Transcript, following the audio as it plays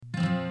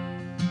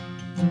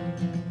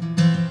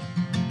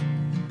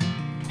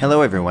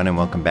Hello, everyone, and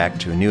welcome back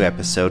to a new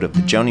episode of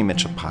the Joni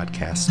Mitchell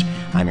Podcast.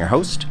 I'm your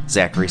host,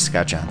 Zachary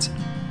Scott Johnson.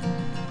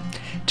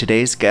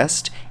 Today's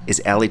guest is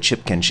Allie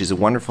Chipkin. She's a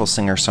wonderful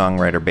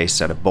singer-songwriter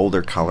based out of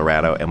Boulder,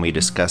 Colorado, and we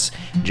discuss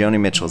Joni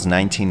Mitchell's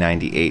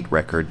 1998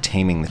 record,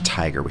 Taming the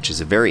Tiger, which is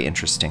a very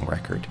interesting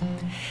record.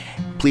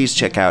 Please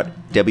check out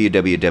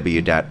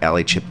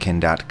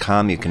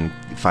www.alliechipkin.com. You can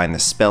find the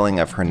spelling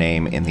of her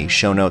name in the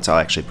show notes. I'll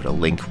actually put a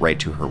link right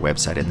to her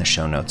website in the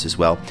show notes as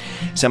well.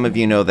 Some of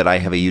you know that I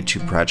have a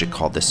YouTube project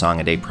called the Song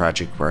a Day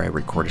Project, where I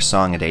record a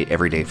song a day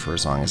every day for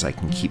as long as I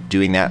can keep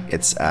doing that.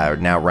 It's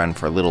now run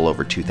for a little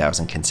over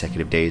 2,000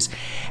 consecutive days.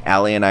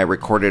 Allie and I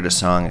recorded a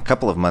song a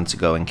couple of months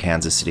ago in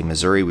Kansas City,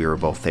 Missouri. We were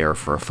both there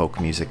for a folk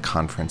music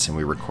conference, and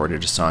we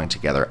recorded a song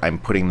together. I'm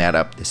putting that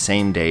up the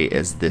same day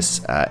as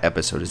this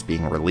episode is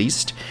being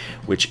released,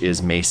 which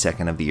is May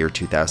 2nd of the year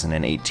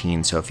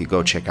 2018. So if you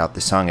go check out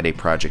the Song a Day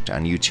Project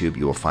on YouTube,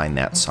 you will find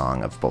that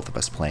song of both of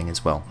us playing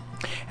as well.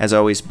 As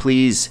always,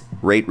 please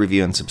rate,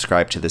 review, and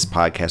subscribe to this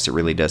podcast. It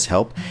really does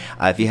help.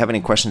 If you have any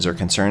questions or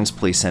concerns,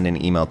 please send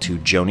an email to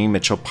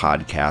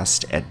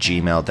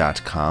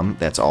jonimitchellpodcast@gmail.com.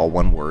 That's all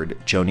one word,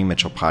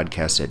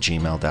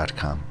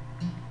 jonimitchellpodcast@gmail.com.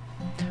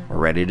 We're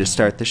ready to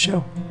start the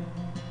show.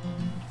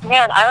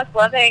 Man, I was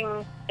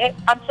loving it.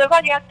 I'm so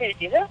glad you asked me to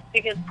do this,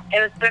 because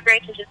it was so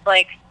great to just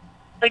like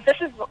this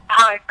is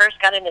how I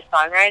first got into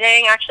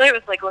songwriting. Actually, it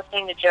was like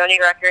listening to Joni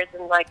records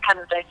and like kind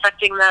of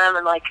dissecting them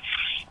and like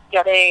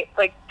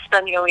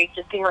spending a week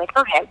just being like,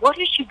 okay, what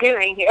is she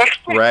doing here?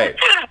 Right.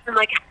 And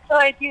like, how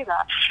do I do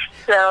that?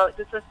 So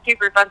this was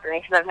super fun for me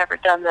because I've never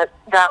done that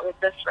with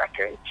this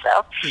record.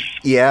 So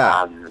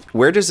yeah.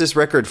 Where does this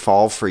record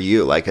fall for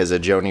you? Like, as a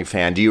Joni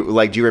fan, do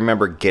you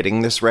remember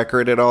getting this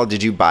record at all?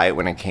 Did you buy it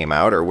when it came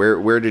out, or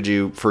where did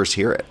you first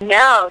hear it?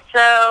 No.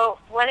 So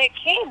when it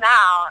came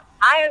out,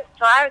 I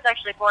was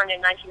actually born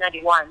in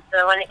 1991.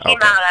 So when it came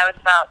out, I was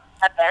about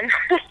 7,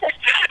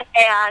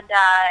 and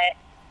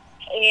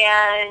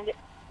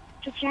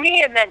to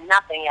me it meant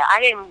nothing yet.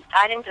 I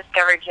didn't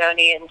discover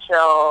Joni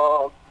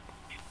until,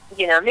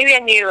 maybe I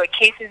knew A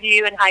Case of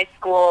You in high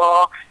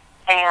school,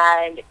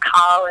 and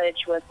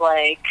college was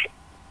like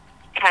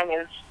kind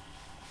of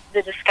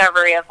the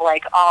discovery of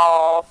like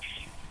all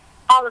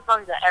the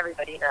songs that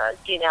everybody knows,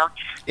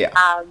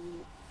 Yeah.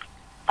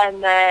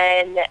 And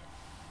then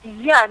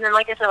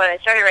like I said, when I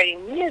started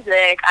writing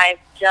music, I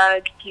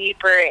dug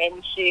deeper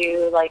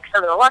into like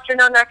some of the lesser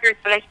known records,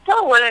 but I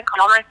still wouldn't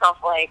call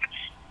myself like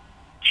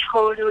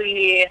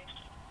totally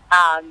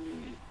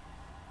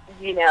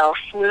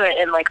fluent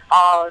in like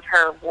all of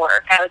her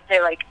work. I would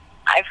say like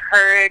I've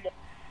heard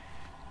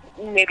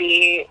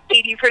maybe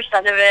 80%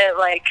 of it,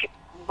 like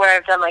where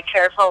I've done like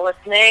careful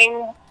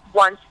listening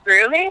once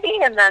through maybe,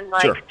 and then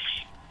like Sure.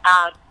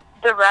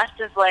 The rest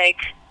is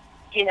like,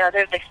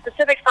 there's like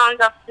specific songs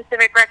off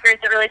specific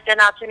records that really stand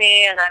out to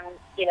me, and I'm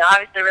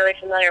obviously really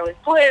familiar with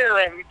Blue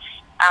and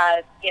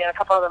a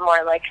couple of the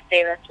more like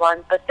famous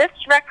ones. But this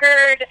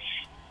record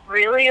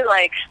really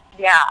like,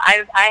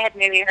 I had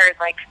maybe heard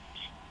like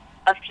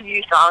a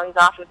few songs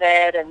off of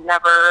it, and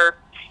never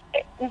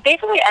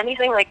basically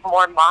anything like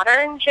more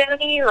modern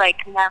Joni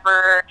like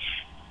never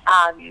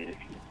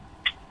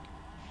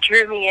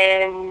drew me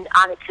in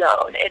on its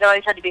own. It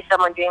always had to be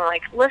someone being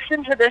like,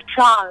 listen to this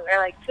song, or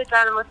like sit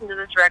down and listen to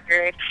this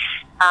record.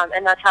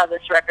 And that's how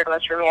this record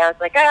was for me. I was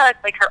like,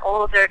 it's like her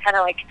older kind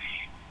of like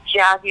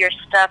jazzier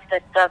stuff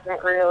that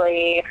doesn't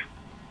really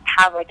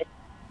have like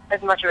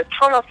as much of a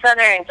tonal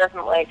center and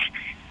doesn't like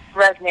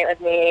resonate with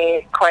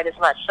me quite as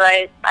much. So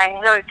I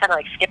always kind of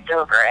like skipped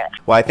over it.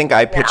 Well, I think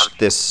I pitched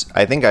this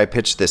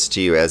to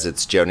you as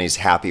it's Joni's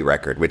happy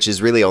record, which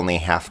is really only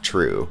half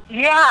true.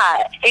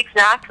 Yeah,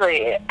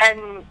 exactly.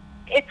 And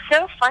it's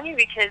so funny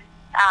because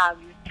as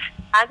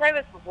I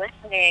was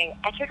listening,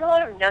 I took a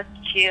lot of notes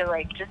too,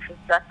 like just because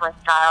that's my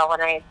style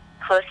when I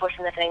first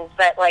listen to things.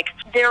 But like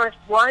there was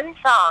one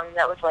song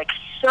that was like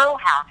so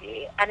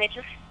happy, and it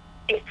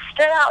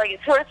stood out, like it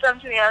sort of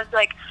summed to me. I was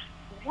like,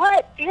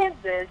 what is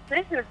this?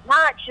 This is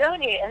not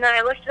Joni. And then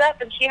I looked it up,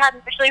 and she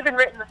hadn't actually even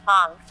written the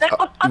song. So,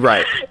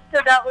 right.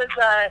 So that was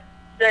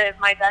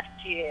My Best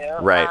to You.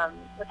 Right.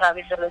 It's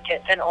obviously like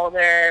an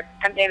older,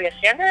 maybe a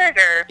standard,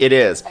 or it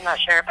is. I'm not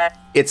sure, but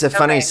it's a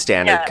funny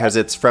standard because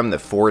it's from the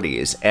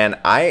 40s, and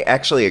I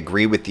actually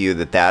agree with you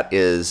that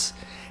is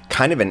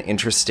kind of an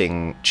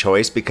interesting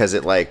choice, because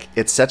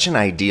it's such an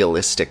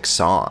idealistic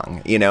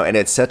song, and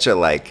it's such a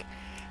like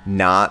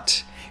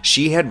not.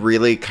 She had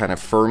really kind of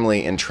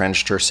firmly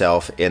entrenched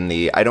herself in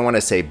the, I don't want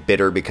to say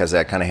bitter because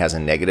that kind of has a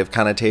negative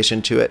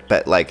connotation to it,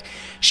 but like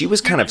she was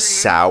kind of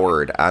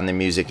soured on the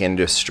music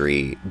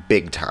industry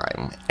big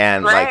time.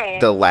 And like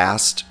the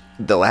last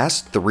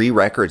 3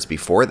 records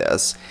before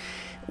this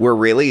were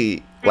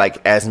really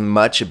like as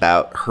much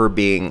about her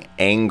being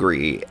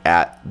angry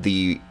at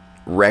the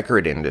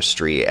record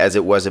industry as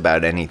it was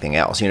about anything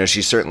else.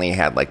 She certainly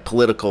had like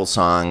political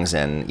songs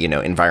and,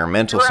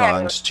 environmental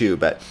songs too,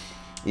 but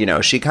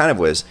she kind of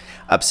was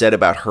upset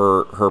about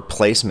her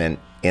placement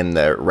in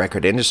the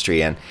record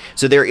industry. And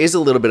so there is a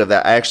little bit of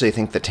that. I actually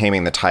think the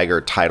Taming the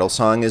Tiger title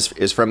song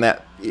is from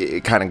that.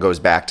 It kind of goes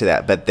back to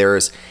that. But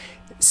there's,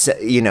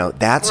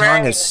 that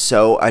song is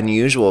so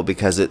unusual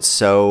because it's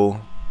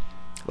so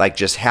like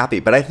just happy.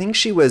 But I think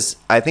she was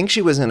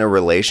in a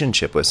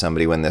relationship with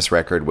somebody when this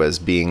record was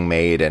being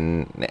made,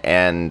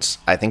 and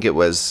I think it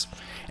was,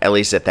 at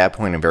least at that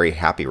point, a very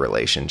happy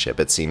relationship,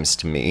 it seems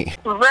to me.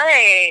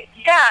 Right.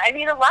 Yeah. I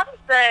mean, a lot of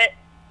the,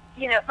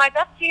 My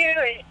Best You,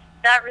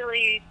 that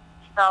really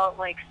felt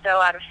like so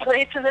out of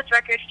place in this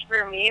record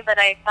for me, but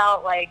I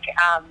felt like,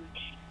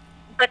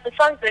 but the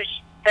songs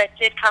that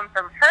did come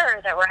from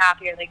her that were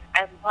happier, like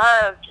I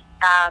loved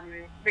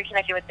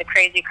Reconnecting with the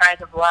Crazy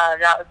Cries of Love.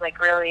 That was like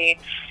really,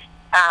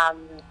 that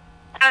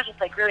was just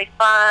like really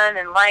fun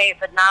and light,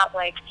 but not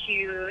like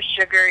too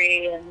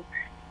sugary, and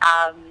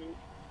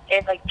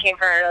it like came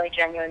from a really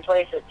genuine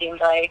place. It seemed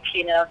like,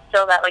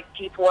 still that like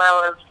deep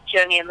well of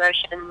Joni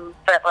emotion,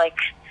 but like,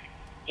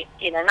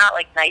 not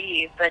like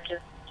naive, but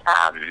just,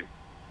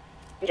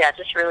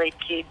 just really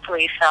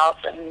deeply felt.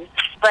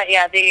 But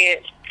yeah, the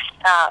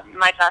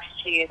My Best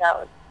to You,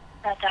 that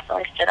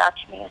definitely stood out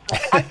to me. It's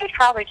like, I could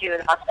probably do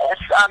it on this,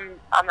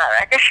 on that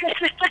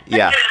record.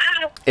 Yeah.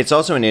 It's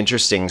also an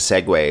interesting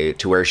segue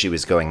to where she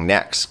was going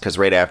next, because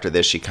right after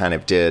this,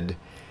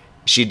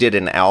 she did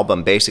an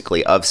album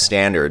basically of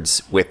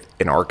standards with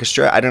an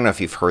orchestra. I don't know if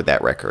you've heard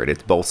that record.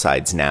 It's Both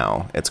Sides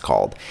Now, it's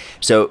called.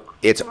 So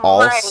it's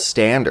all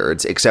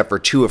standards except for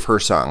two of her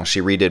songs.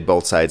 She redid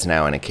Both Sides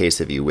Now and A Case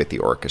of You with the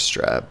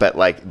orchestra. But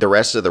like the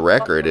rest of the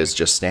record is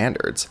just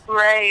standards.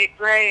 Right.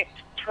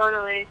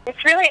 Totally. It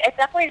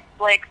definitely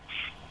like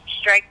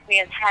strikes me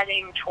as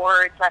heading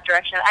towards that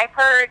direction. I've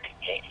heard,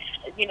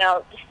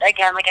 just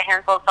again, like a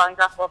handful of songs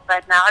off Both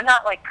Sides Now. I'm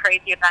not like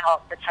crazy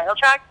about the title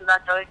track, so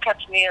that's always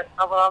kept me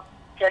a little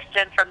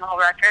distant from the whole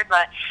record.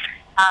 But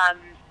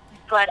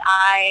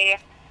I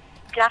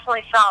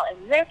definitely felt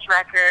in this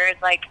record,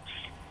 like,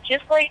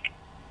 just like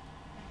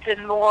the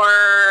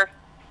more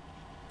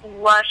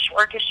lush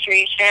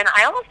orchestration.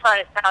 I almost thought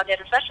it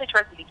sounded, especially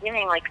towards the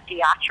beginning, like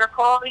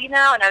theatrical, and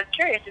I was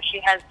curious if she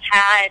has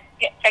had,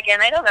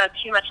 again, I don't know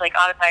too much like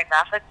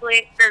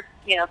autobiographically or,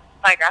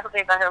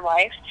 biographically about her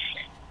life,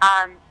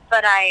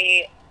 but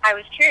I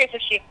was curious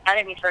if she had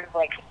any sort of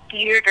like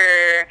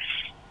theater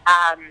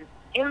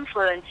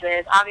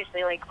influences.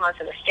 Obviously, like most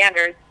of the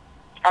standards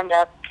end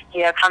up,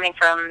 coming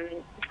from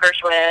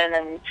Gershwin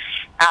and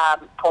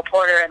Cole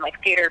Porter and like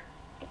theater,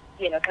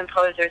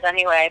 composers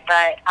anyway,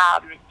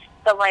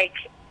 but like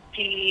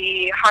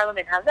the Harlem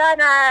and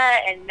Havana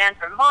and Man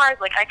from Mars,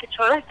 like I could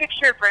totally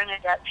picture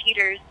Bernadette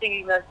Peters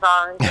singing those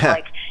songs,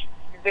 like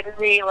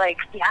very like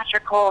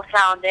theatrical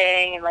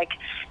sounding, and like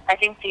I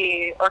think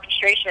the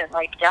orchestration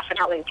like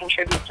definitely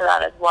contributes to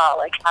that as well,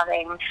 like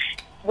having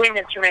wind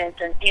instruments,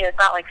 and it's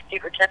not like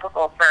super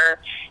typical for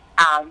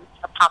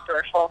a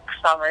popular folk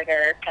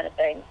songwriter kind of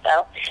thing.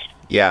 So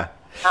yeah,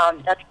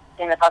 that's the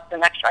thing about the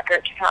next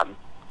record to come.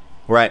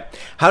 Right.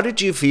 How did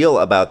you feel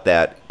about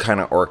that kind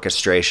of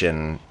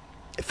orchestration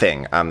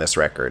thing on this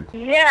record?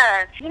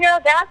 Yeah,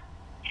 that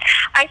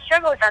I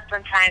struggle with that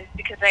sometimes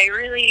because I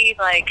really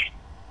like,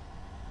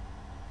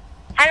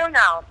 I don't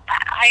know,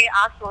 I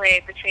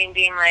oscillate between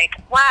being like,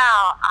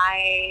 wow,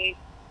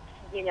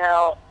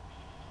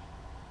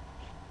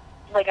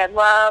 like I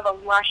love a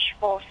lush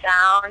full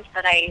sound,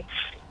 but I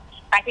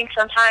think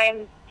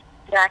sometimes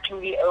that can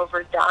be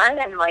overdone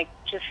and like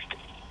just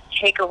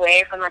take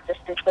away from like the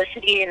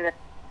simplicity and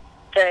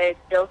the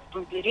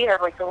built-in beauty of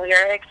like the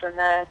lyrics and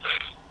the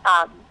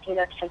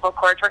simple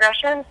chord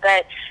progressions.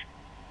 But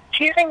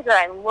two things that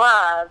I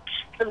loved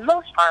for the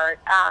most part,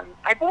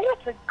 I believe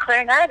it's a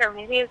clarinet or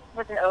maybe it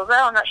was an oboe,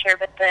 I'm not sure,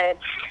 but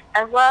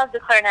I love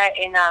the clarinet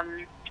in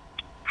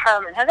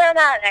Harlem and Havana,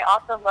 and I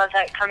also love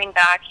that coming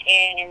back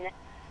in,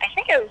 I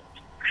think it was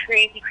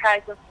Crazy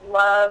Cries of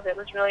Love. It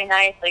was really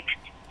nice, like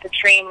the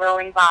train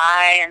rolling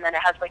by, and then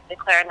it has like the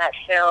clarinet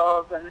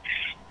fills, and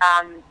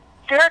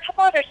there are a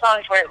couple other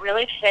songs where it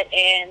really fit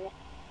in.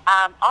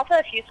 Also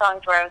a few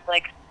songs where I was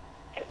like,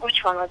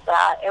 which one was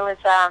that? It was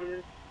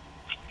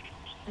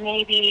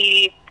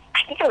maybe,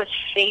 I think it was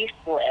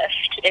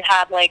Facelift. It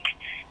had like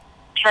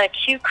kind of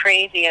too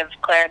crazy of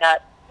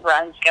clarinet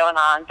runs going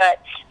on.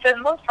 But for the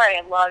most part,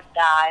 I loved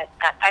that.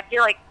 I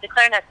feel like the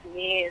clarinet to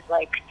me is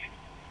like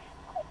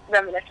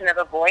reminiscent of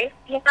a voice.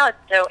 It's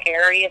so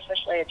airy,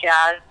 especially a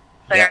jazz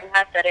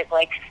clarinet, that it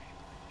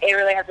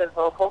really has a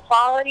vocal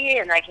quality,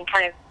 and I can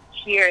kind of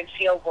hear and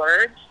feel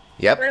words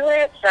through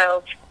it.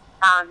 So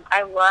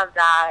I love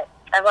that.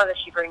 I love that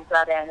she brings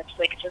that in. It's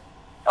like just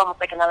almost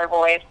like another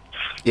voice.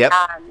 Yep.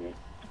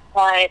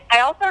 But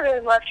I also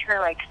really loved her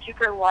like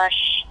super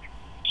lush,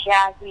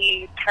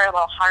 jazzy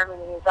parallel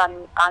harmonies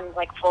on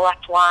like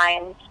select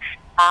lines.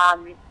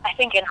 I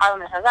think in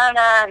Harlem and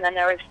Havana, and then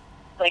there was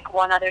like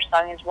one other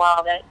song as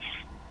well that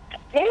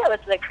maybe it was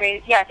like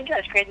crazy. Yeah, I think it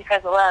was Crazy Cries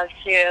of Love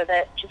too.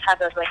 That just had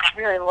those like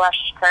really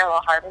lush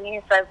parallel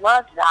harmonies. So I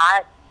loved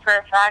that for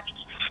effect.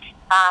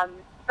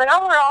 But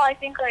overall, I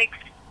think like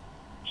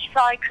she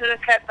probably could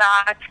have cut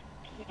back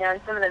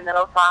in some of the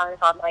middle songs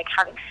on, like,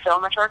 having so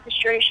much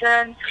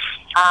orchestration,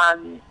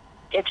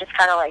 it just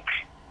kind of, like,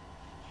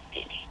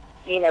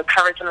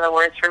 covered some of the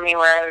words for me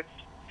where I would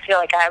feel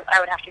like I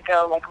would have to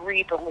go, like,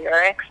 read the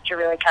lyrics to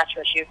really catch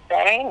what she was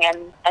saying,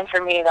 and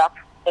for me, that's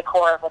the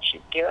core of what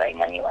she's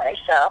doing anyway,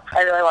 so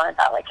I really wanted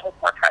that, like, to be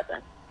more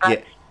present.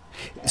 Yeah.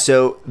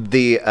 So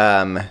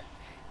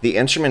the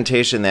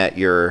instrumentation that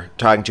you're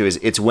talking to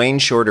it's Wayne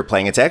Shorter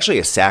playing. It's actually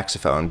a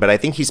saxophone, but I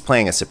think he's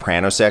playing a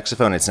soprano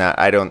saxophone. It's not.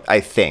 I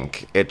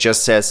think it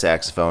just says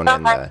saxophone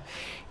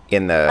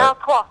in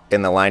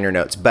the liner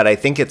notes. But I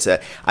think it's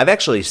a. I've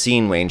actually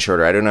seen Wayne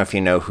Shorter. I don't know if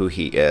you know who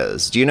he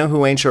is. Do you know who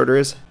Wayne Shorter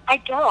is? I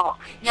don't.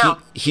 No.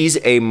 He's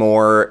a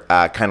more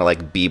kind of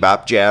like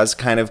bebop jazz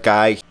kind of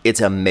guy.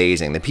 It's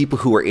amazing. The people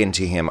who are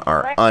into him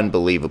are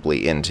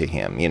unbelievably into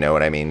him. You know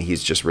what I mean?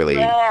 He's just really.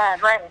 Yeah.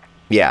 Right.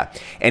 Yeah,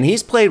 and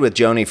he's played with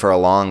Joni for a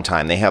long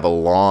time. They have a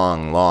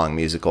long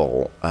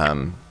musical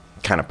kind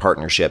of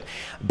partnership.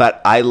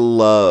 But I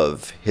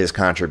love his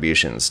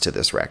contributions to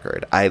this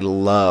record. I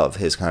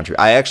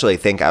actually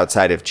think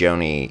outside of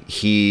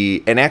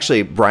Joni, and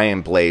actually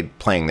Brian Blade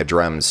playing the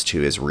drums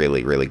too is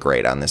really, really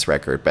great on this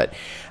record. But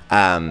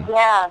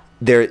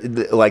they're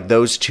like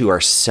those two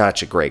are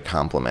such a great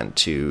compliment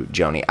to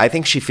Joni. I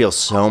think she feels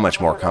so much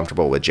more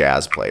comfortable with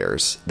jazz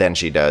players than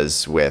she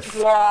does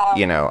with,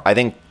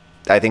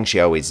 I think she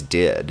always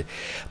did,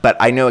 but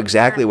I know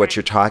exactly what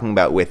you're talking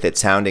about with it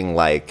sounding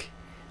like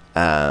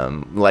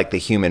the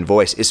human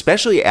voice,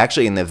 especially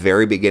actually in the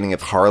very beginning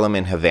of Harlem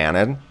in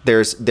Havana.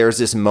 There's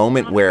this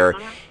moment where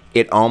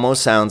it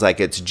almost sounds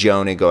like it's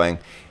Joni going,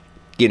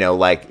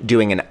 like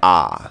doing an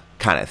ah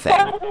kind of thing.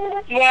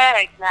 Yeah,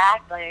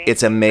 exactly.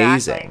 It's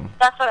amazing. Exactly.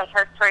 That's what I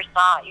first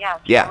thought.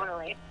 Yeah,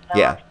 totally.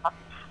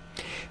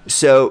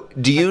 So,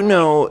 do you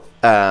know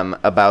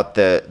about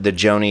the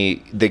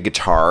Joni, the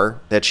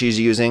guitar that she's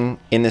using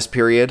in this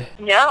period?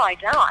 No, I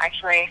don't,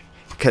 actually.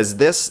 Because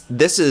this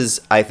is,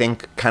 I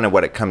think, kind of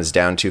what it comes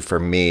down to for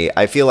me.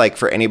 I feel like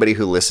for anybody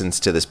who listens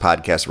to this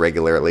podcast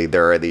regularly,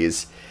 there are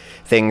these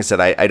things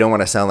that I don't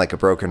want to sound like a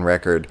broken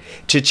record.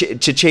 To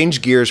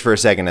change gears for a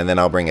second, and then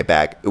I'll bring it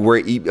back.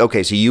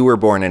 Okay, so you were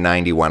born in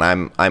 91.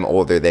 I'm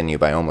older than you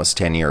by almost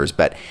 10 years,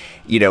 but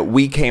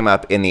we came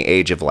up in the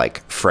age of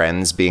like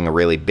Friends being a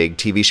really big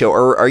TV show.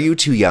 Or are you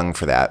too young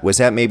for that? Was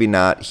that maybe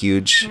not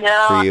huge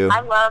for you? No,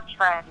 I loved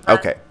Friends.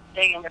 Okay. I'm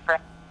big into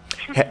Friends.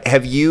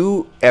 Have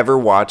you ever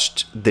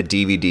watched the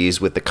DVDs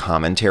with the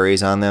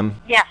commentaries on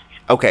them? Yes.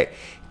 Okay.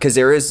 Because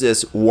there is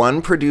this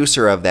one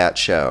producer of that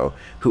show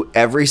who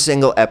every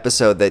single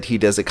episode that he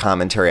does a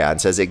commentary on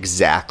says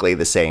exactly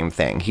the same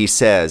thing. He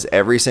says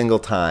every single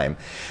time,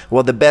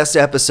 well, the best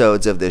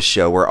episodes of this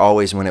show were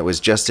always when it was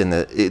just in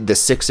the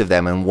six of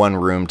them in one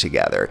room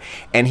together.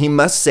 And he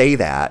must say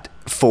that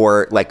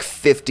for like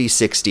 50,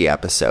 60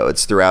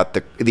 episodes throughout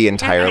the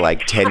entire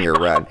like 10-year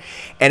run.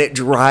 And it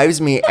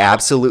drives me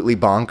absolutely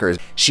bonkers.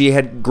 She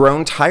had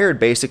grown tired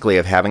basically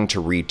of having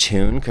to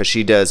retune because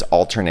she does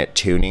alternate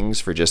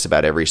tunings for just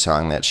about every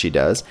song that she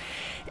does.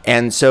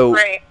 And so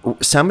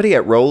somebody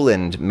at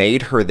Roland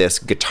made her this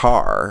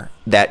guitar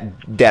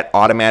that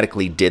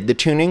automatically did the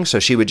tuning. So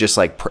she would just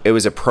it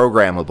was a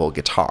programmable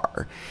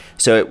guitar.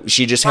 So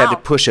she just had to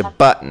push a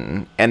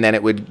button and then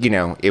it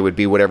would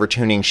be whatever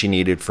tuning she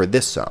needed for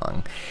this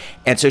song.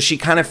 And so she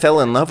kind of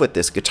fell in love with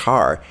this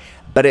guitar,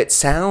 but it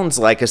sounds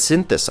like a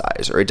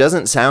synthesizer. It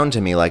doesn't sound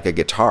to me like a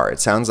guitar. It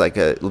sounds like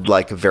a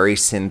very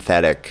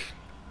synthetic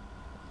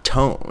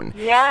tone.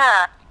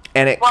 Yeah.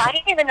 And I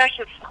didn't even know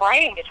she was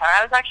playing guitar.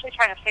 I was actually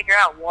trying to figure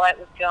out what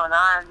was going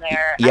on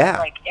there. Yeah. I was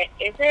like,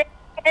 is it?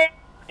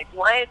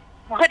 Like,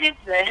 what is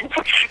this?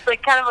 It's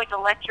like kind of like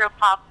electro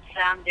pop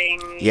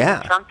sounding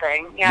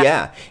something.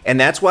 Yeah.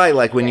 And that's why,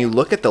 like, when you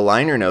look at the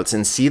liner notes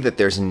and see that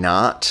there's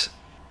not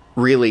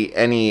really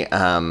any,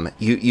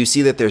 you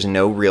see that there's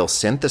no real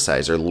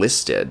synthesizer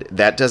listed.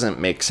 That doesn't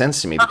make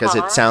sense to me because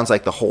it sounds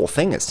like the whole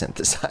thing is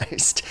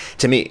synthesized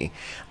to me.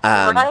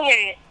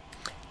 Right.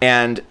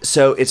 And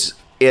so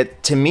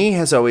it to me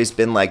has always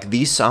been like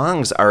these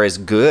songs are as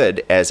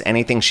good as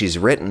anything she's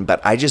written,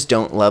 but I just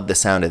don't love the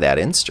sound of that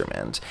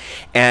instrument.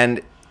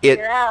 And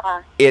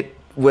it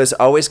was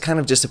always kind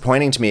of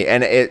disappointing to me.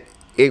 And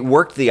it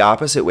worked the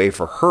opposite way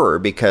for her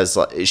because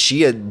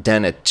she had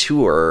done a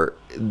tour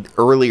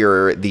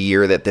earlier the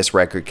year that this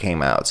record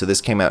came out. So this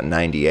came out in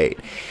 98.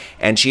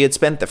 And she had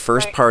spent the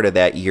first part of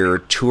that year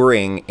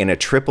touring in a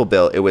triple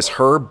bill. It was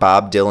her,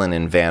 Bob Dylan,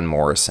 and Van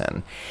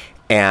Morrison.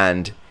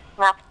 And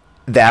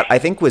that I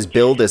think was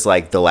billed as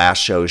like the last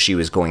show she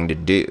was going to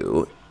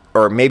do,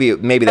 or maybe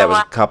that was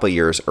a couple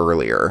years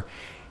earlier.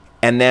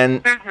 And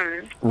then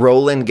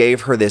Roland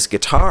gave her this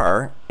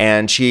guitar,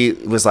 and she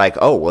was like,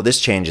 "Oh, well, this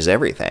changes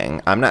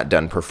everything. I'm not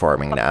done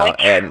performing now,"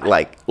 and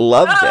like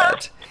loved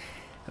it.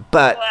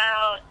 But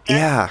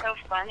that's so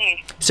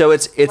funny. So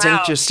it's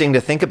interesting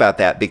to think about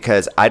that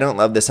because I don't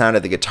love the sound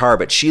of the guitar,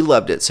 but she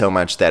loved it so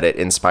much that it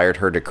inspired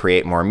her to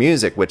create more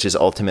music, which is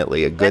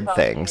ultimately a good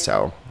thing.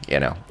 So.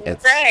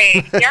 It's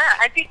right. Yeah,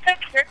 I'd be so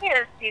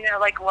curious,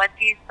 like what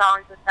these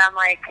songs would sound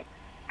like.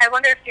 I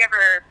wonder if you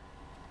ever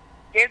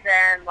did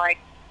them, like,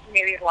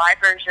 maybe a live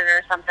version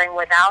or something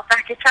without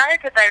that guitar,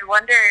 because I'd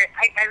wonder,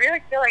 I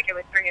really feel like it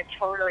would bring a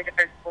totally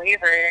different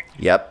flavor,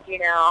 Yep. you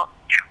know,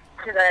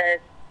 to the,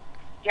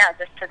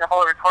 just to the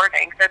whole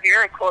recording. So it'd be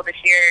really cool to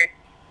hear,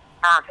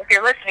 if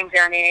you're listening,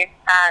 Joni,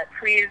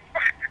 please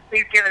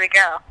give it a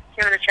go.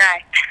 Give it a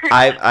try.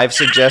 I've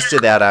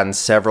suggested that on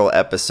several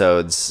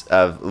episodes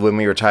of when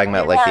we were talking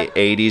about like the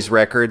 80s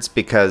records,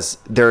 because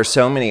there are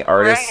so many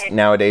artists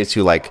nowadays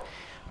who like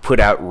put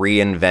out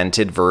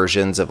reinvented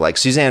versions of, like,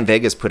 Suzanne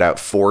Vega's put out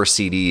 4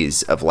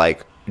 CDs of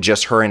like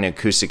just her and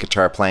acoustic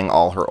guitar playing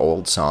all her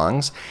old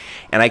songs.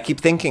 And I keep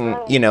thinking,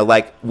 you know,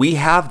 like, we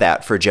have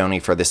that for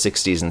Joni for the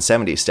 60s and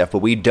 70s stuff, but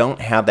we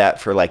don't have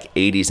that for like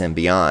 80s and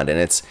beyond. And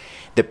it's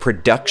the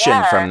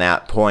production from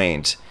that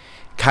point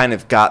kind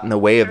of got in the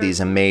way of these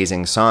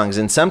amazing songs,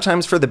 and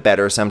sometimes for the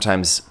better,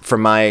 sometimes, for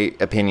my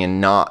opinion,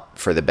 not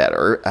for the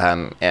better.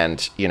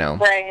 And, you know,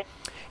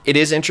 it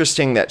is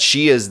interesting that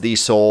she is the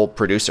sole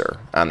producer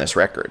on this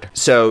record.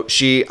 So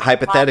she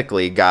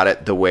hypothetically got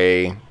it the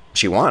way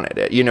she wanted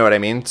it. You know what I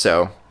mean?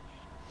 So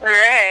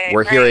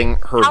we're hearing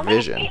her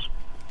vision.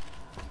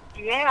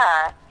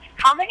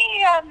 How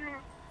many,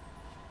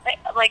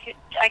 like,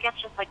 I guess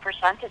just like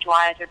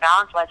percentage-wise or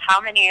balance-wise,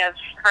 how many of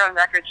her own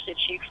records did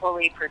she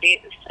fully produce?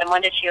 And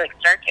when did she, like,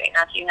 start doing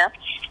that? Do you know?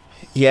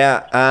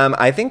 Yeah,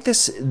 I think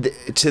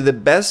to the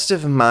best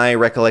of my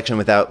recollection,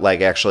 without,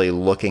 like, actually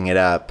looking it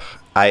up,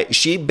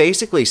 she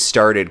basically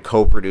started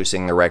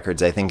co-producing the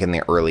records, I think, in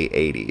the early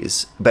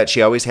 80s. But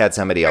she always had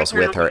somebody else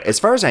with her. As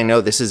far as I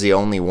know, this is the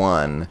only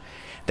one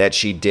that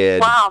she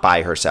did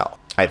by herself.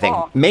 I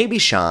think maybe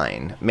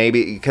Shine,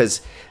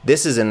 because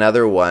this is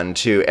another one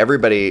too.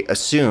 Everybody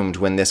assumed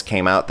when this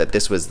came out that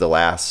this was the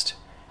last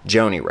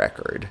Joni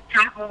record.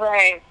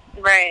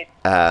 Right.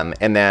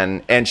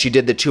 And she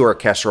did the 2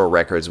 orchestral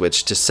records,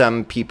 which to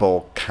some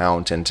people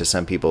count, and to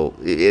some people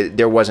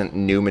there wasn't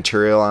new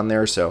material on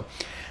there. So,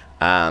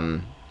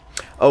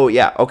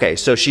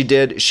 so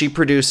she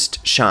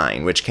produced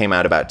Shine, which came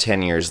out about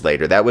 10 years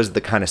later. That was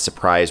the kind of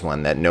surprise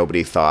one that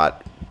nobody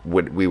thought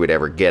we would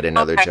ever get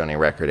another Joni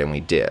record, and we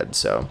did.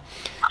 So,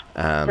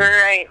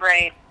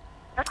 right.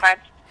 Okay.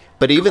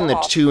 But even the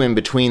 2 in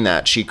between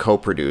that, she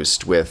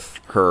co-produced with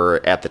her,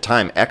 at the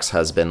time,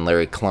 ex-husband,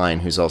 Larry Klein,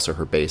 who's also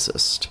her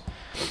bassist.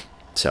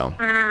 So,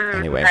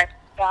 anyway. Okay.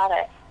 Got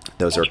it.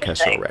 Those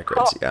orchestral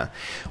records, yeah.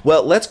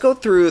 Well, let's go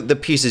through the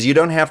pieces. You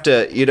don't have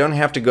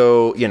to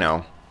go, you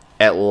know,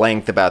 at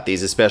length about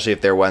these, especially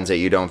if they're ones that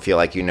you don't feel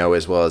like you know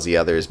as well as the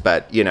others.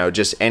 But, you know,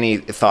 just any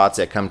thoughts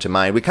that come to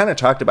mind. We kind of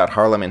talked about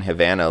Harlem and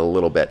Havana a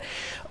little bit.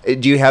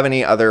 Do you have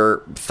any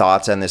other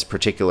thoughts on this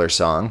particular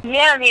song?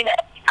 Yeah,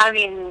 I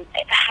mean,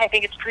 I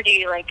think it's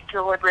pretty, like,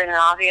 deliberate and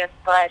obvious,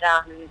 but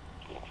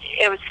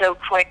it was so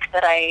quick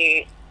that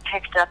I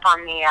picked up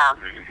on the,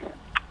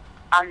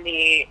 I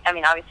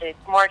mean, obviously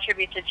more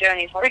tribute to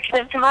Joni's work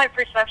than to my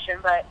perception,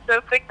 but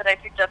so quick that I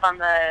picked up on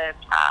the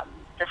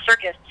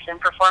circus and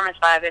performance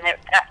vibe. And it,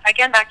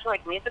 again, back to,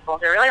 like,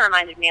 musicals, it really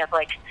reminded me of,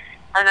 like,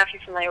 I don't know if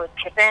you're familiar with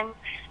Chipkin.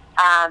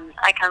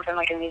 I come from,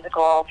 like, a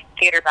musical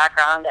theater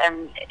background,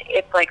 and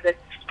it's like this,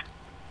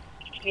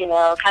 you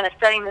know, kind of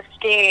setting the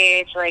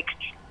stage, like,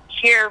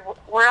 here,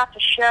 we're at the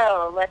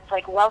show, let's,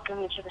 like,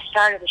 welcome you to the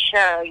start of the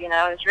show, you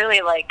know. It's really,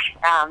 like,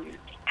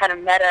 kind of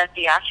meta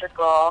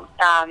theatrical,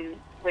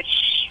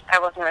 which I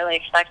wasn't really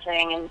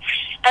expecting.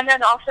 And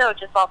then also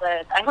just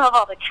I love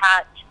all the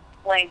cat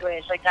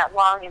language, like that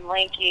long and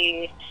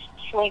lanky,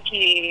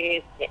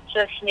 slinky, it's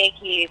so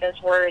snaky, those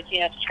words,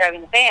 you know,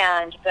 describing the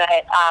band, but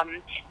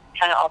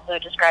kind of also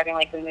describing,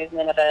 like, the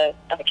movement of a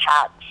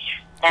cat.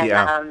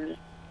 And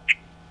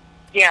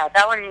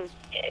that one,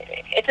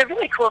 it's a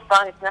really cool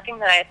song. It's nothing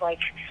that I'd, like,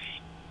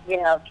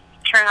 you know,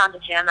 turn on to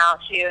jam out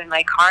to in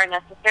my car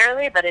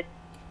necessarily, but it's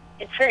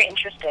very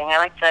interesting. I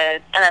like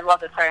and I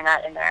love the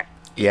clarinet in there.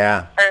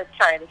 Yeah. Or,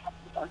 sorry, the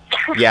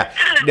saxophone. Yeah.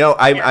 No,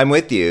 I'm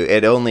with you.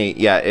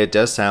 It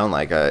does sound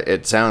like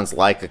it sounds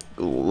like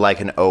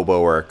an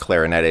oboe or a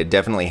clarinet. It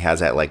definitely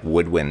has that, like,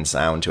 woodwind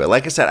sound to it.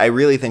 Like I said, I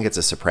really think it's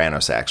a soprano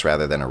sax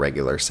rather than a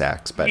regular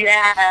sax. But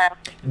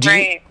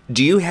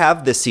do you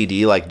have the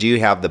CD? Like, do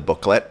you have the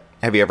booklet?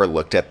 Have you ever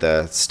looked at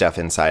the stuff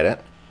inside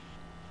it?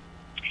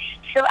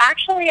 So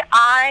actually,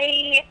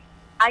 I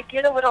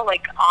did a little,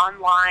 like,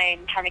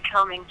 online kind of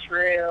combing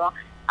through,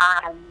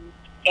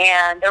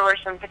 and there were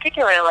some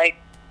particularly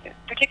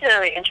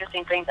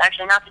interesting things.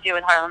 Actually, not to do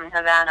with Harlem and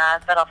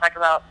Havana, but I'll talk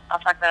about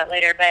it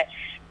later. But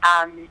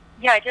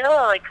I did a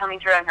little, like,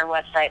 combing through on her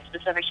website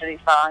specific to these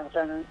songs,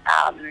 and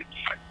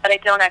but I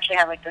don't actually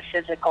have, like, the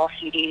physical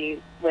CD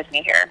with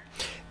me here.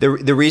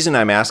 The reason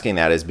I'm asking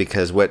that is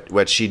because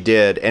what she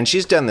did, and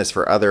she's done this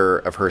for other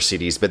of her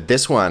CDs, but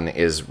this one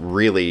is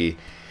really,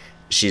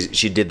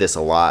 she did this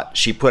a lot.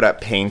 She put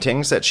up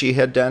paintings that she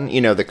had done.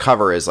 You know, the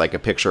cover is like a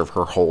picture of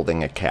her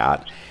holding a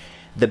cat.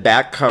 The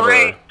back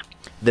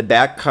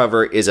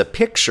cover is a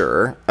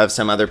picture of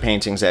some other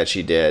paintings that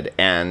she did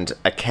and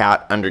a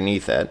cat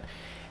underneath it.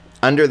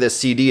 Under the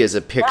CD is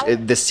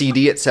the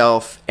CD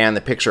itself, and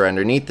the picture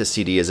underneath the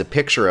CD is a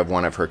picture of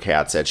one of her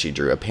cats that she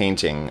drew, a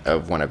painting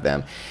of one of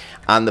them.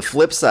 On the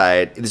flip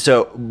side,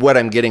 so what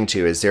I'm getting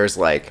to is there's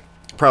like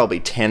probably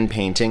 10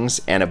 paintings,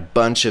 and a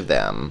bunch of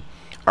them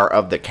are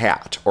of the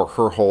cat, or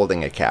her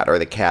holding a cat, or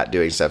the cat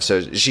doing stuff.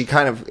 So she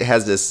kind of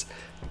has this,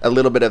 a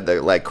little bit of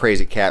the like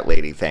crazy cat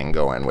lady thing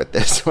going with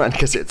this one,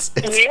 because it's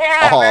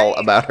all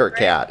about her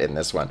cat in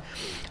this one.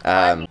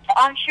 I'm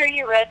sure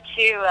you read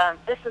too,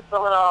 this is the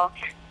little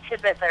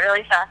tidbit that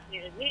really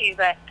fascinated me,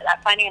 but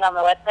finding it on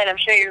the website, I'm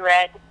sure you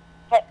read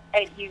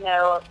you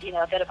know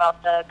a bit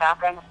about the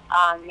background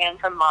on Man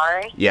from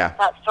Mars. Yeah.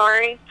 That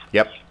story.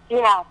 Yep.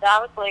 Yeah, that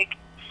was like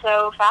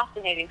so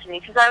fascinating to me,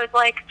 because I was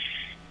like,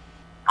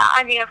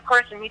 I mean, of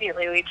course,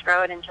 immediately we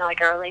throw it into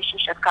like a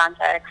relationship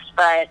context,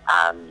 but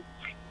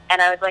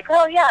and I was like,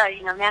 oh yeah,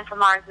 Man from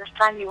Mars. This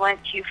time you went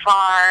too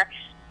far.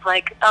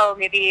 Like, oh,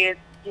 maybe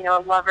a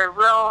lover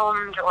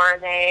roamed, or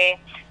they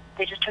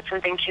just took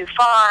something too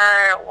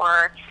far,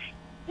 or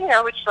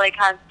which like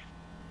has,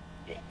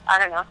 I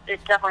don't know,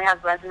 it definitely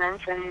has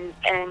resonance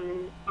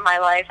in my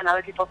life and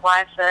other people's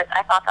lives, that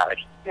I thought that would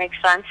make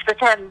sense. But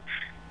then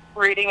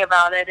reading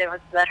about it, it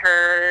was that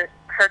her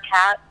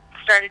cat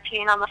started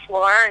peeing on the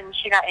floor, and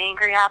she got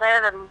angry at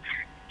it and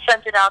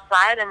sent it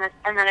outside, and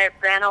then it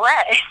ran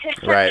away.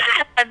 Right.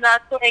 And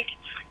that's like,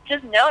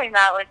 just knowing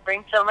that like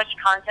brings so much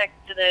context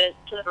to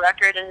the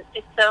record, and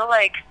it's so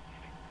like,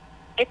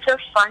 it's so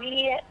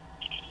funny,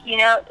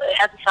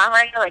 as a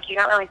songwriter, like you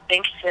don't really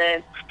think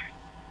to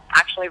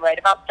actually write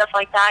about stuff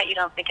like that. You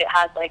don't think it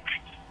has like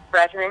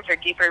resonance or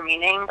deeper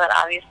meaning, but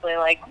obviously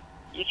like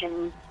you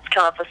can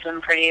come up with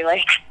some pretty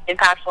like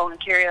impactful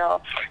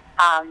material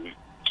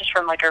just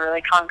from like a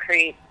really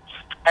concrete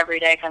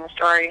everyday kind of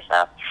story.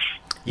 So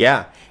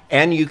yeah,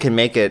 and you can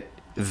make it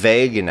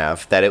vague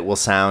enough that it will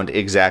sound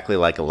exactly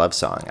like a love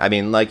song. I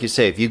mean, like you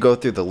say, if you go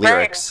through the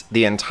lyrics,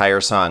 the entire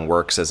song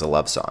works as a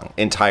love song,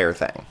 entire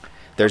thing.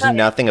 There's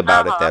nothing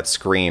about it that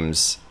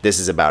screams, this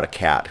is about a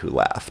cat who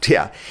left.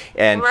 Yeah.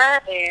 And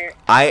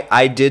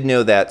I did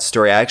know that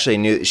story. I actually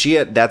knew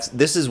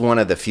this is one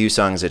of the few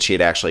songs that she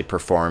had actually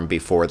performed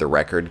before the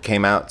record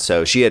came out.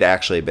 So she had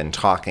actually been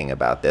talking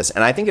about this.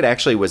 And I think it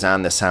actually was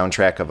on the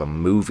soundtrack of a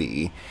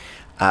movie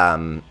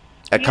a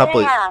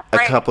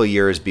couple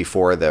years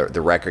before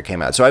the record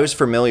came out. So I was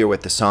familiar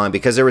with the song,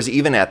 because there was,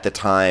 even at the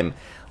time,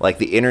 like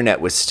the internet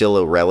was still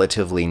a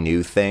relatively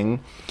new thing.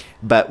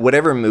 But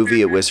whatever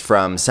movie it was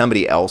from,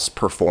 somebody else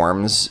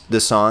performs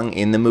the song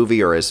in the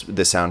movie, or as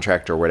the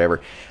soundtrack or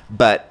whatever.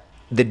 But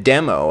the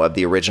demo of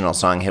the original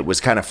song was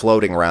kind of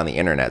floating around the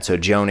internet. So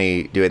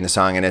Joni doing the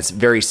song, and it's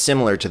very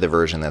similar to the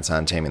version that's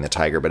on Taming the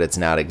Tiger, but it's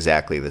not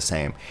exactly the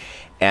same.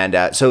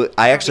 And so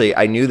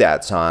I knew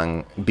that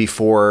song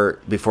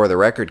before the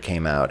record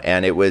came out,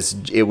 and it was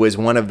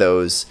one of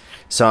those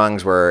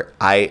songs where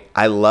I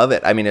love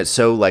it. I mean, it's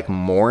so like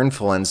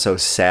mournful and so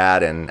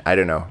sad, and I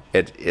don't know,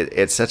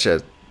 it's such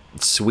a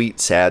sweet,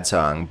 sad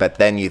song. But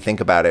then you think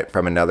about it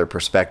from another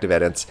perspective,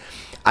 and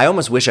I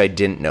almost wish I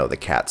didn't know the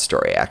cat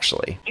story,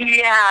 actually.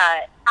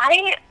 Yeah,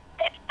 I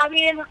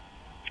mean,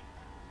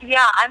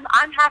 yeah,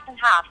 I'm half and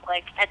half.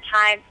 Like at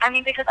times, I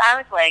mean, because I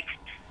was like,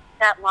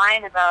 that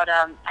line about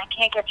I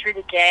can't get through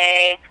the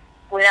day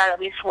without at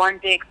least one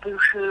big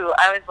boo-hoo.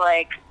 I was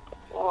like,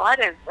 what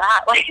is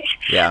that? Like,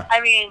 yeah. I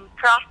mean,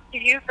 props to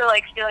you for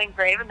like feeling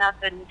brave enough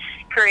and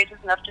courageous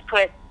enough to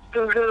put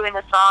boo-hoo in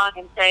a song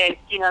and say,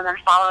 then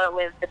follow it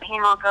with the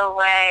pain won't go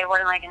away. What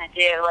am I going to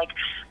do? Like,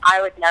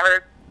 I would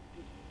never,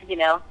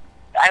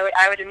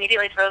 I would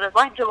immediately throw those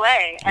lines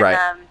away. And,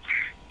 right.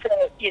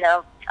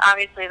 So,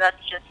 obviously that's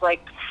just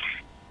like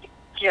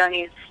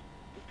Joni's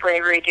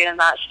bravery doing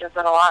that. She does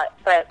that a lot.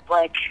 But,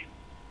 like,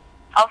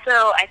 also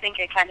I think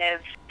it kind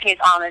of pays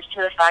homage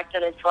to the fact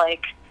that it's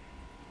like,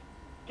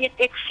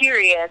 it's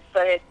serious,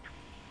 but it's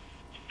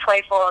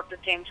playful at the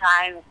same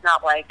time. It's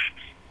not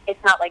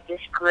like this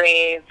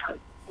grave,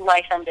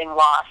 life-ending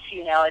loss.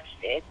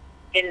 It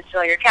is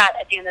still your cat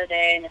at the end of the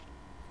day, and it's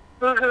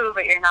boo-hoo,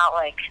 but you're not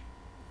like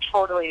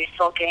totally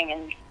sulking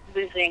and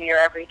losing your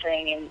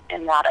everything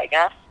in that, I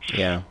guess.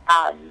 Yeah.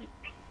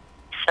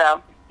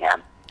 So yeah.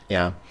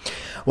 Yeah.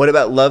 What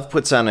about Love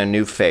Puts on a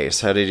New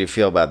Face? How did you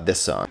feel about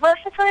this song? Love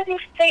Puts on a New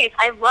Face.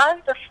 I love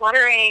the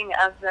fluttering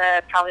of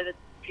the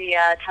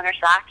tenor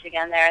sax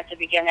again there at the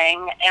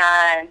beginning,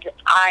 and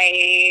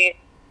I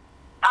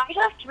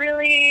just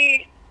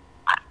really,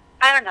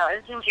 I don't know,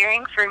 it was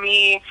endearing for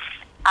me.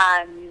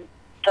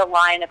 The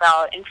line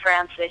about, in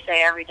France they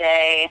say every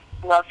day,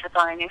 love puts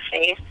on a new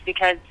face,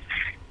 because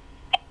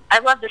I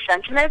love the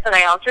sentiment, but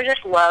I also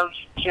just love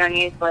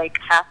Joni's like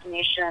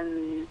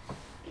fascination,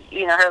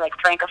 her like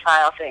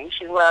Francophile thing.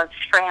 She loves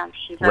France.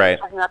 She's right.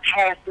 talking about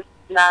Paris.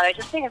 I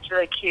just think it's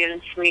really cute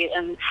and sweet,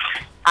 and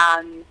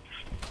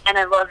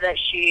I love that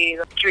she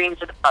dreams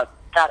about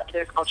that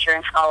other culture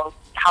and how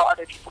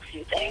other people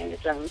see things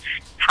and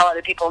how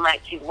other people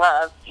might see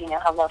love.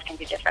 How love can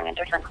be different in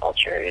different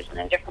cultures and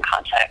in different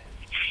contexts.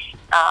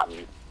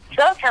 So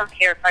that was kind of my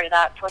favorite part of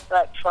that, plus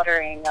that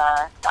fluttering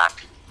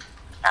sax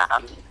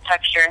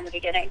texture in the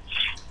beginning.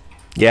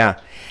 Yeah.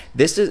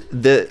 This is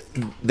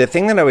the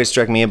thing that always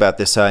struck me about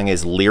this song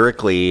is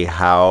lyrically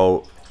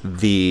how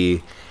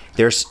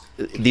there's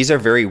these are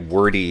very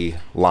wordy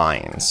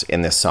lines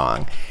in this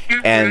song,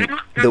 and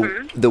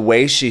the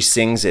way she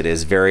sings it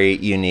is very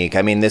unique.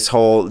 I mean, this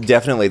whole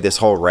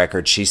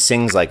record, she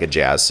sings like a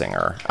jazz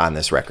singer on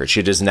this record.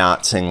 She does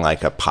not sing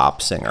like a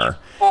pop singer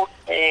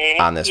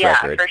on this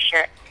record. Yeah, for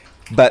sure.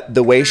 But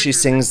the way she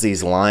sings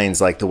these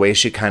lines, like the way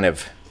she kind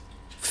of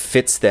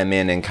fits them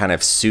in and kind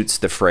of suits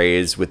the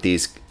phrase with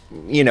these,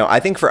 I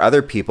think for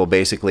other people,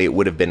 basically, it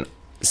would have been,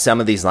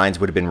 some of these lines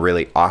would have been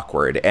really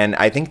awkward. And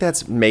I think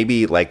that's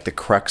maybe like the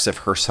crux of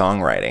her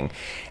songwriting.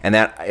 And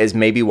that is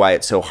maybe why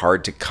it's so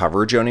hard to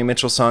cover Joni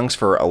Mitchell songs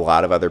for a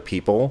lot of other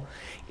people,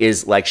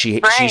 is like she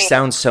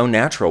sounds so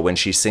natural when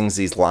she sings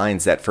these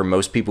lines that for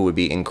most people would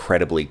be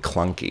incredibly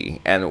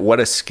clunky. And what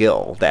a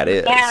skill that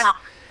is. Yeah.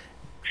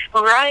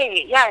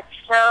 Right. Yeah.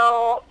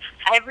 So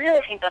I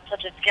really think that's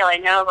such a skill. I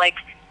know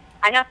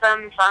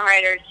some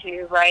songwriters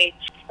who write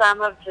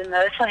some of the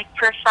most like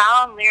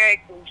profound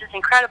lyrics and just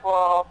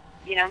incredible,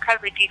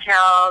 incredibly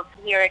detailed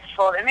lyrics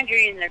full of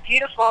imagery, and they're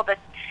beautiful, but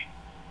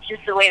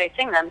just the way they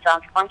sing them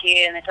sounds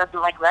funky and it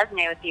doesn't like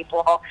resonate with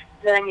people.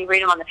 Then you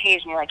read them on the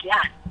page and you're like,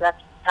 yeah,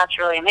 that's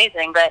really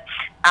amazing. But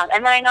and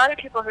then I know other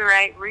people who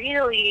write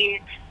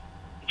really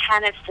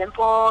kind of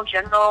simple,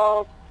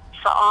 general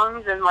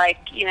songs, and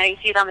you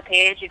see it on the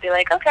page, you'd be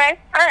like, okay,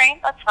 all right,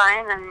 that's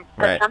fine. And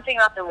but something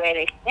about the way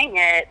they sing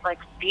it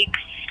speaks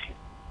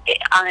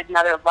it on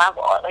another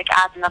level. It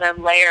adds another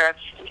layer of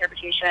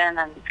interpretation,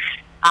 and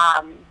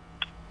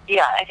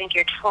yeah, I think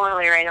you're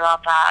totally right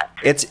about that.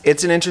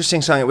 It's an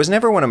interesting song. It was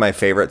never one of my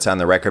favorites on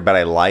the record, but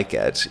I like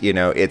it.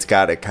 It's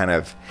got a kind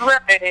of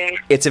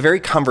it's a very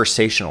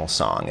conversational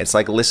song. It's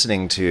like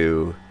listening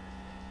to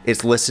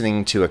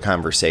a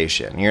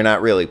conversation. You're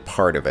not really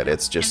part of it.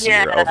 It's just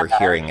you're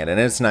overhearing it, and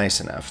it's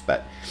nice enough.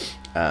 But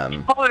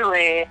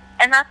totally.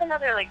 And that's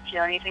another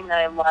Joni thing that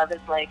I love is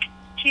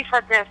she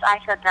said this, I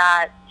said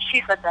that,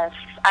 she said this,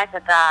 I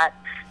said that.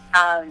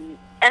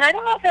 And I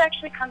don't know if it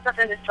actually comes up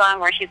in this song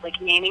where she's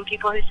naming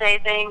people who say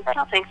things. I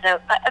don't think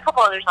so. A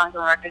couple other songs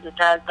on the record it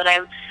does, but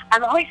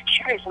I'm always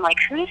curious. I'm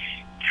who's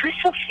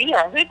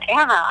Sophia? Who's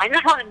Anna? I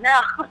just want to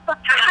know.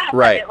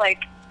 Right. And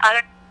I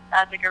don't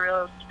add a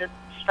real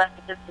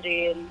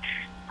specificity and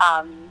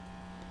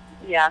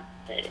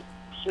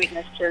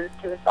sweetness to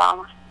the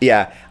song.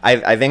 Yeah,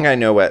 I think I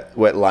know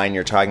what line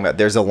you're talking about.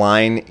 There's a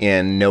line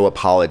in No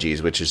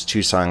Apologies, which is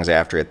 2 songs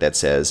after it, that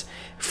says,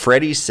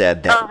 Freddie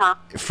said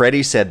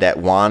that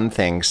Juan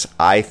thinks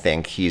I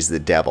think he's the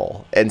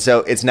devil. And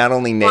so it's not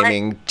only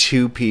naming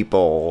 2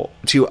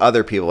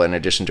 other people in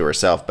addition to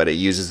herself, but it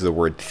uses the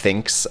word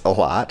thinks a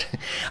lot.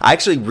 I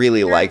actually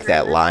really like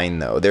that line,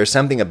 though. There's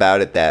something about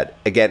it that,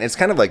 again, it's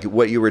kind of like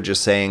what you were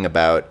just saying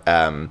about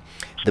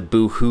the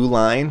boo-hoo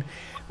line,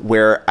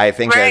 where I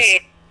think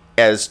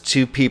as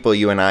 2 people,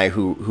 you and I,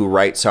 who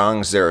write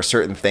songs, there are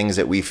certain things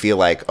that we feel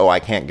like, oh, I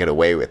can't get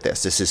away with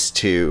this. This is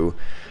too,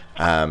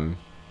 I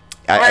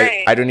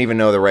don't even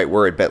know the right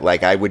word, but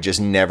I would just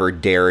never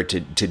dare to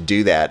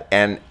do that.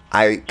 And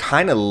I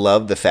kind of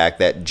love the fact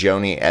that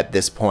Joni at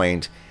this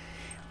point,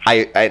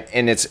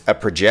 and it's a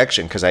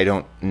projection because I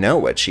don't know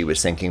what she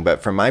was thinking,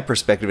 but from my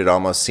perspective, it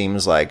almost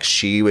seems like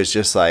she was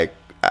just like,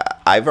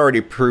 I've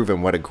already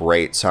proven what a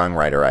great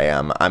songwriter I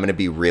am. I'm going to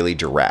be really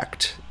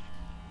direct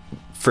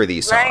for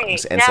these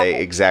songs and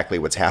say exactly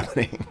what's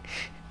happening.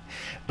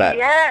 But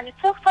yeah, and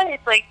it's so funny.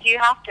 It's do you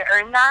have to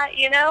earn that,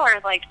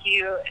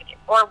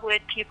 or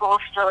would people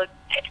still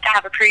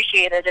have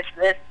appreciated if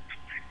this,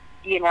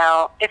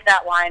 if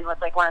that line was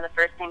one of the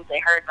first things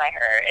they heard by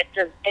her?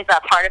 Is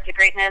that part of the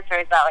greatness, or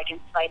is that in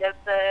spite of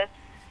the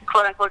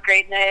quote unquote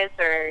greatness?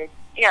 Or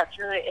it's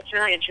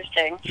really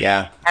interesting.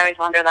 Yeah, I always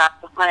wonder that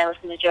when I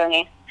listen to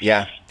Joni.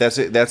 Yeah, that's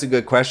a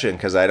good question,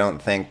 because I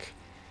don't think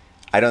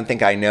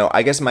I know.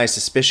 I guess my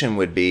suspicion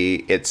would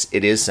be it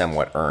is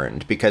somewhat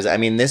earned, because I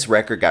mean this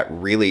record got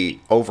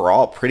really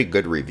overall pretty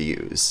good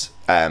reviews.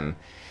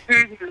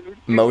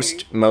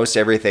 Most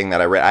everything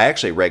that I read, I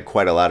actually read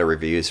quite a lot of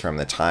reviews from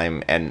the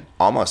time, and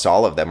almost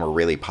all of them were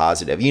really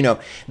positive.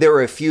 There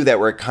were a few that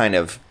were kind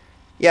of,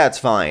 yeah, it's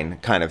fine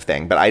kind of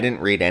thing, but I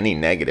didn't read any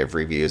negative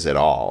reviews at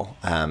all.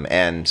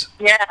 And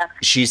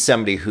she's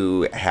somebody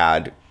who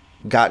had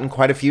gotten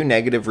quite a few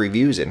negative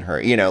reviews in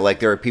her.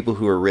 There are people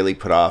who were really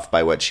put off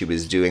by what she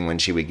was doing when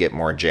she would get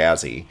more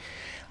jazzy.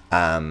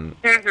 And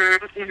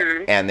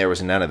there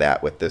was none of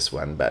that with this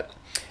one. But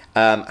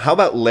how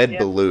about Lead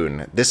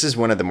Balloon? This is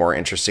one of the more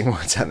interesting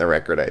ones on the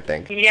record, I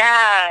think.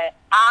 Yeah,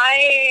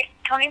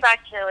 coming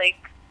back to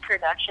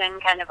production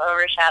kind of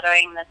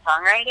overshadowing the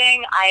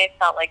songwriting, I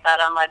felt like that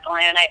on Lead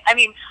Balloon. I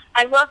mean,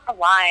 I love the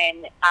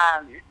line.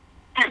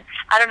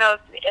 I don't know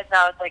if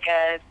that was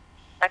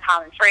a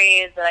common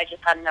phrase that I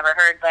just had never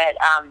heard, but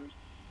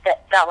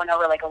that went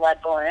over like a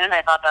lead balloon.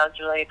 I thought that was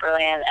really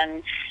brilliant.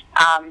 And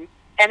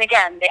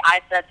again,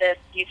 I said this,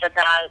 you said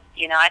that,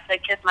 I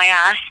said kiss my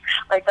ass.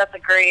 That's a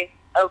great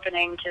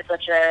opening to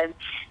such a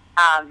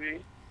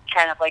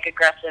kind of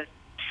aggressive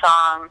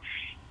song.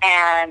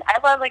 And I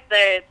love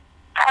I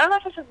don't know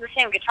if this is the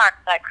same guitar,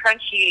 but that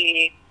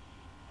crunchy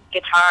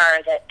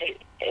guitar that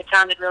it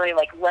sounded really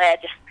like lead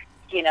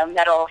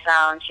metal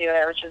sound to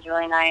it, which was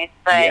really nice.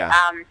 But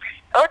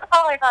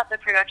overall, I thought the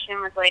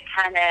production was like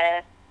kind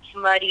of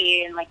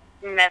muddy and like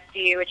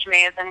messy, which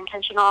may have been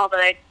intentional, but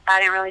I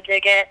didn't really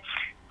dig it.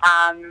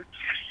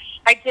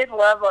 I did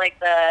love like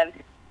I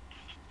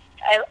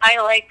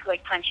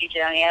like Punchy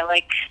Joni. I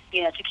like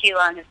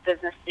Tequila and his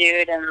business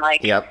dude, and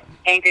like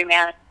Angry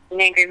Man,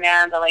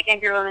 but like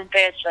Angry Woman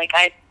bitch. Like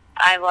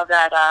I love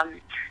that.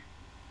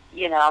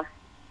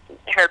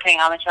 Her paying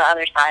homage to the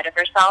other side of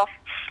herself.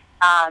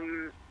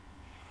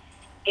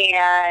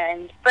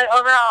 But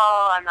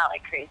overall, I'm not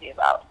like crazy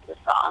about the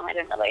song.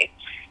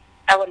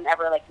 I wouldn't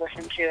ever like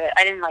listen to it.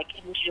 I didn't like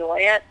enjoy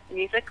it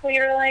musically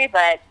really,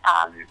 but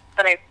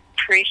I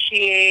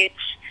appreciate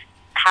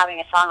having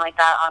a song like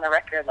that on a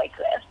record like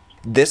this.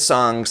 This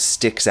song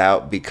sticks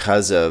out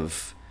because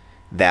of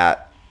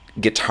that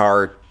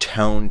guitar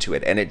tone to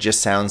it, and it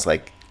just sounds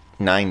like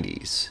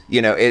 90s.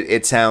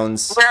 It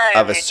sounds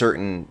of a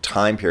certain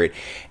time period,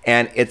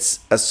 and it's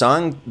a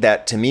song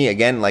that, to me,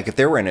 again, like if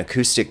there were an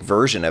acoustic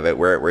version of it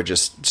where it were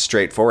just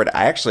straightforward,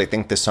 I actually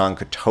think this song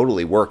could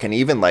totally work. And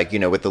even like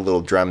with the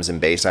little drums and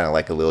bass on it,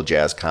 like a little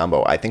jazz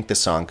combo, I think this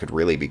song could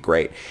really be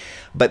great.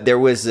 But there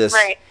was this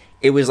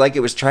it was like it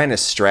was trying to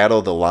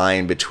straddle the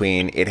line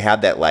between, it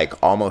had that like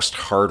almost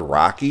hard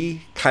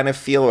rocky kind of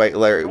feel,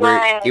 where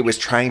it was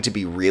trying to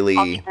be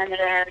really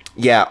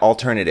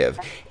alternative.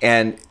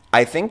 And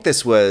I think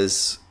this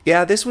was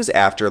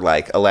after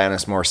like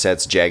Alanis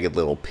Morissette's Jagged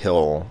Little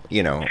Pill,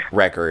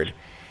 record.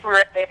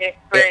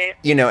 Right.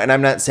 And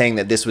I'm not saying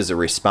that this was a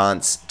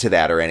response to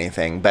that or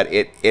anything, but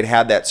it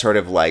had that sort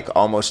of like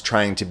almost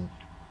trying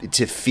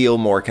to feel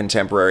more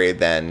contemporary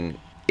than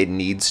it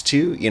needs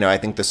to. I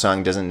think the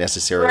song doesn't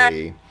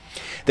necessarily...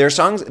 There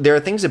are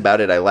things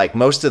about it I like.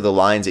 Most of the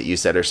lines that you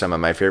said are some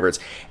of my favorites.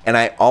 And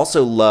I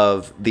also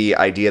love the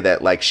idea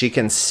that like she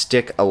can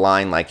stick a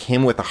line like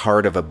him with the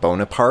heart of a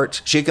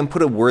Bonaparte. She can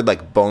put a word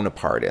like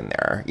Bonaparte in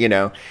there,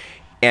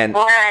 and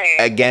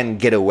again,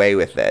 get away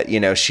with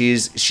it.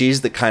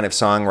 She's the kind of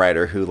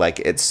songwriter who like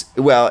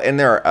and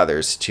there are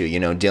others too.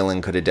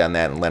 Dylan could have done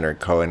that and Leonard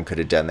Cohen could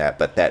have done that,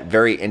 but that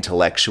very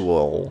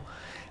intellectual,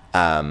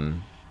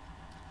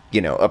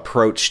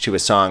 approach to a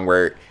song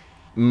where,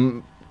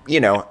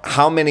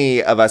 how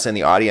many of us in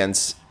the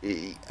audience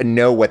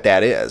know what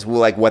that is? Well,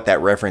 like what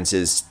that reference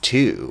is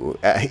to,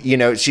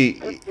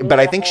 but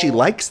I think she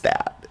likes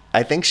that.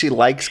 I think she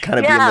likes kind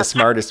of being the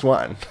smartest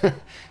one.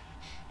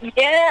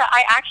 Yeah,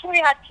 I actually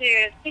had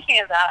to, speaking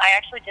of that, I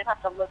actually did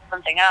have to look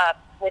something up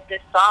with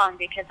this song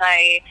because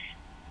I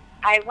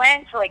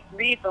went to like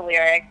read the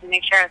lyrics and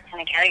make sure I was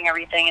kind of getting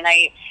everything, and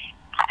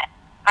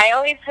I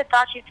always had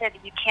thought she said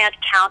you can't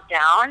count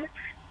down.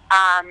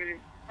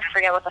 I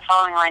forget what the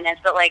following line is,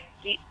 but like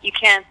you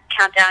can't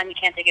count down, you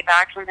can't take it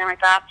back, something like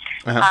that.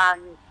 Uh-huh.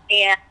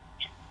 And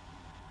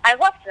I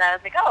loved that. I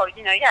was like,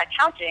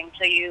 counting.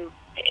 So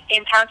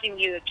in counting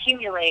you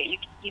accumulate.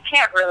 You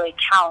can't really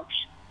count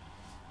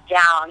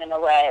down in a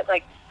way.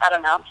 Like, I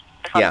don't know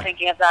if I'm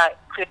thinking of that,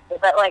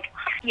 but like,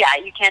 you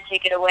can't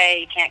take it away,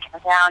 you can't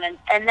count down.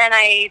 And then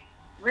I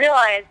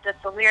realized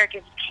that the lyric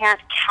is can't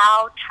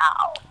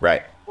kowtow.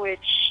 Right.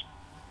 Which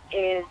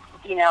is,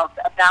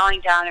 a bowing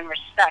down in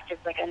respect.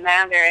 It's like a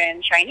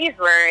Mandarin Chinese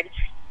word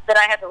that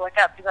I had to look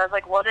up because I was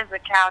like, what is a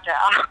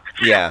kowtow?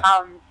 Yeah.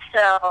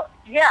 So,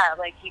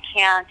 like you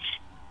can't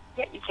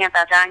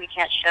bow down, you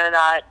can't show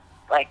that,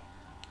 like,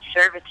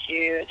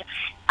 servitude.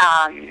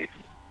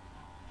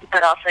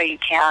 But also you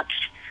can't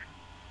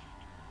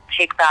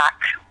take back,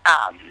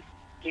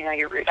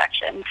 your rude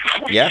actions.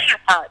 Yeah.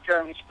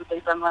 During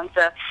someone.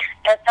 So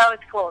that was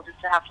cool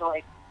just to have to,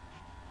 like,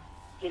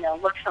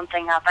 look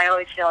something up. I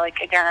always feel like,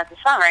 again, as a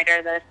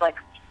songwriter, that it's like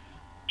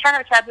kind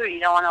of a taboo. You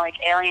don't want to like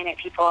alienate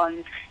people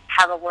and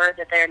have a word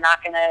that that's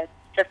not going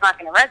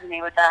to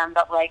resonate with them.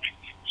 But like,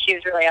 she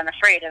was really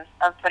unafraid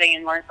of putting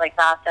in words like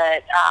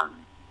that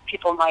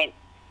people might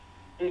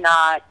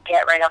not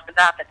get right off the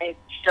bat, but they'd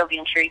still be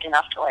intrigued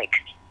enough to like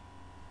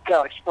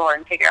go explore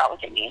and figure out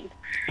what they mean.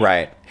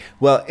 Right.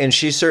 Well, and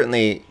she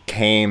certainly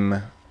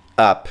came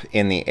up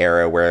in the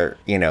era where,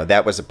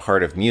 that was a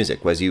part of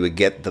music, was you would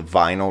get the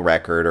vinyl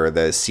record or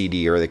the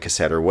CD or the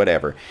cassette or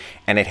whatever,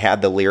 and it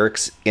had the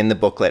lyrics in the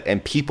booklet,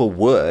 and people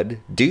would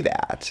do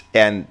that.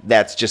 And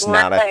that's just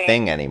not a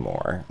thing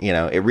anymore.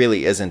 It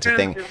really isn't a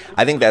thing.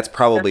 I think that's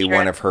probably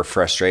one of her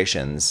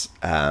frustrations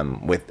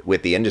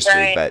with the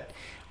industry, but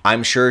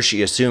I'm sure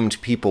she assumed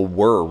people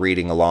were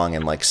reading along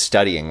and like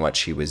studying what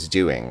she was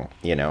doing,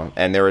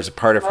 and there was a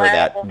part of her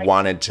that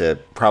wanted to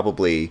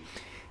probably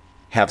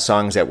have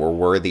songs that were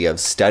worthy of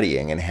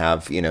studying and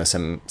have,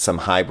 some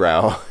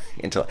highbrow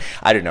into,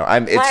 I don't know.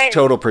 It's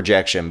total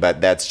projection, but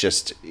that's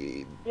just,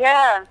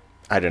 I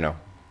don't know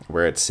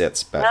where it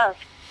sits, but no,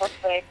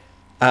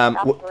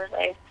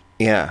 absolutely.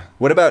 Yeah.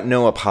 What about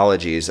No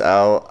Apologies?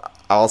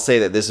 I'll say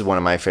that this is one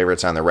of my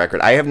favorites on the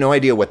record. I have no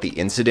idea what the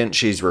incident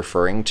she's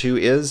referring to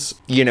is.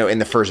 In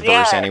the first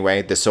verse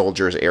anyway, the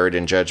soldiers erred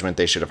in judgment.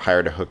 They should have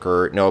hired a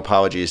hooker. No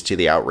apologies to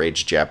the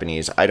outraged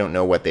Japanese. I don't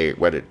know what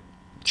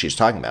she's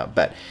talking about,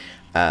 but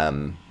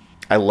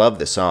I I love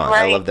the song.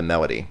 Right. I love the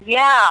melody.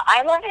 Yeah,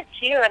 I love it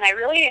too, and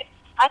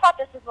I thought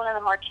this was one of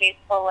the more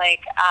tasteful,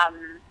 like,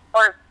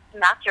 or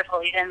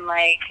masterful even,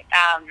 like,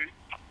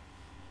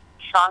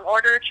 song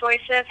order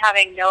choices,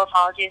 having No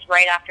Apologies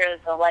right after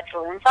the Lead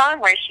Balloon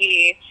song, where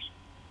she,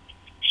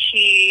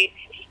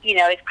 you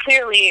know, is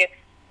clearly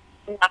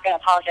not going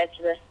to apologize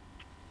to this,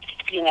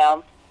 you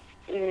know,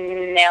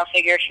 male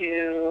figure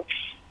who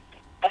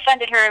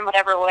offended her in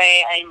whatever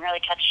way. I didn't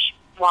really catch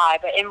why,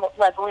 but in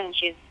Lead Balloon,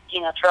 she's,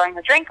 you know, throwing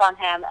her drink on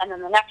him, and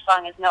then the next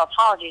song is No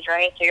Apologies,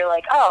 right? So you're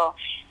like, oh,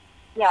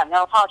 yeah,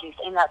 No Apologies,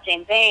 in that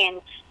same vein.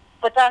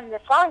 But then the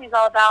song is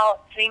all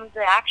about things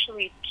that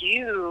actually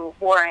do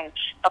warrant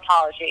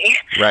apology.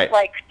 Right.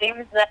 Like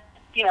things that,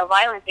 you know,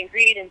 violence and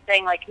greed, and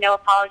saying, like, no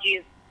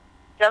apologies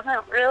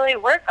doesn't really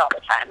work all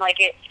the time. Like,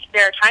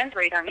 there are times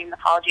where you don't need an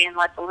apology in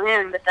Lead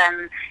Balloon, but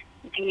then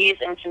these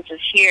instances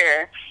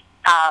here,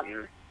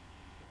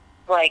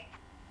 like,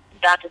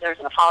 that deserves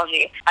an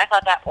apology. I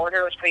thought that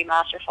order was pretty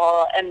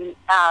masterful. And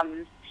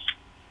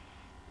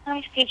let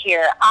me see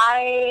here.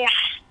 I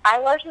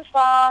loved the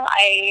song.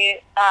 I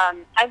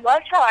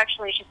loved how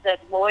actually she said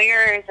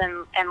lawyers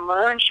and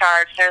loan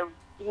sharks are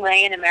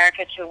laying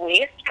America to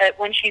waste. But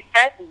when she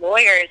said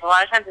lawyers, a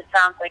lot of times it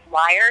sounds like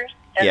liars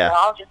as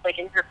well, just like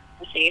in her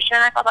pronunciation.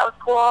 I thought that was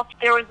cool.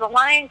 There was a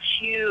line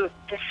too,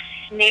 the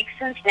snakes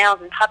and snails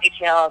and puppy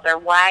tails are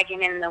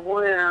wagging in the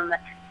womb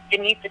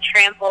beneath the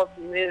trampled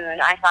moon.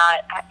 I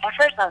thought, at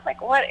first I was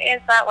like, what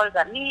is that? What does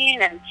that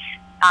mean? And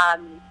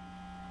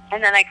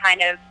then I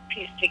kind of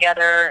pieced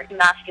together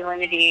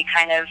masculinity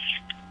kind of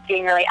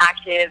being really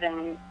active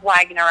and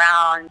wagging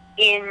around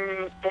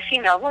in the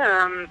female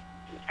womb.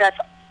 That's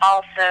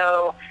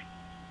also,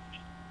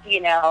 you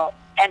know,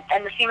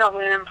 and the female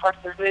womb plus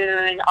the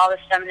moon, all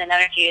this feminine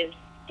energy is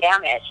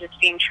damaged. It's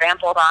being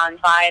trampled on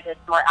by this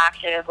more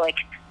active, like,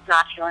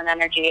 masculine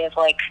energy of,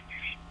 like,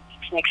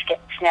 snakes,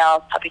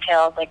 snails, puppy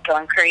tails, like,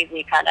 going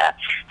crazy, kind of.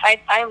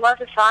 I love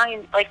the song,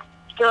 and, like,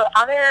 the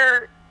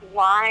other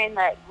line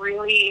that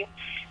really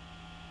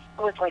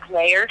was, like,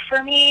 layered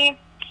for me,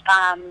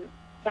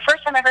 the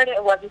first time I heard it,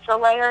 it wasn't so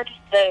layered.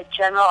 The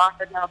general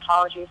offered no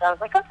apologies. I was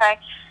like, okay,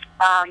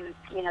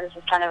 you know, this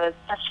is kind of a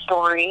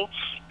story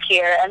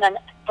here. And then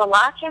the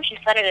last time she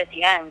said it at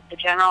the end, the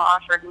general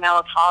offered no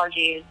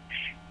apologies.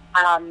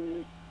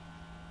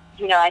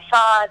 You know, I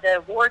saw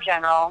the war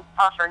general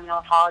offer no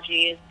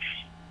apologies,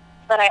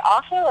 but I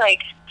also,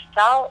 like,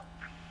 felt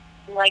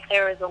like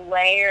there was a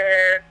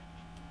layer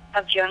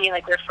of Joni,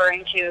 like,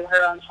 referring to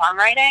her own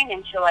songwriting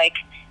and to, like,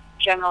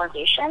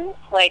 generalization.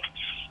 Like,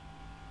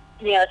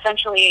 you know,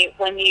 essentially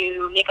when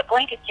you make a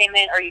blanket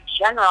statement or you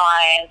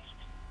generalize,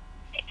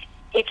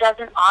 it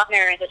doesn't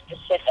honor the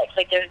specifics.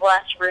 Like, there's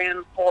less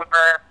room for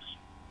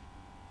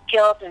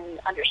guilt and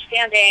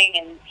understanding,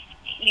 and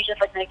you just,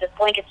 like, make this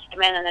blanket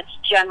statement and it's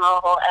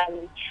general,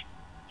 and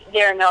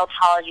there are no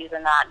apologies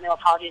in that, no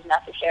apologies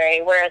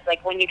necessary. Whereas,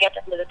 like, when you get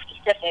into the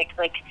specifics,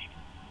 like,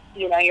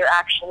 you know, you're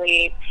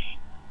actually,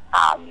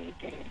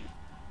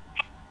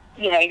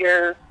 you know,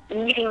 you're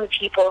meeting the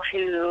people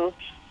who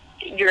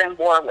you're in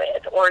war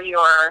with, or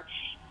you're,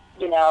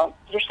 you know,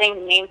 you're saying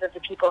the names of the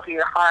people who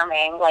you're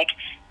harming. Like,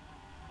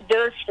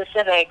 those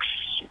specifics,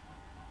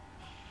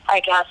 I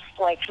guess,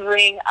 like,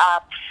 bring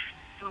up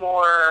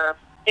more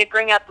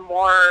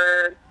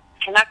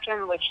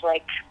connection, which,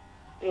 like,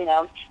 you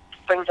know,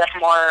 brings up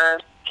more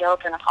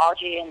guilt and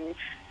apology and,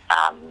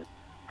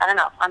 I don't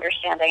know,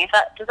 understanding.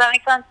 Does that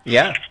make sense?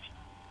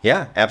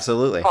 Yeah,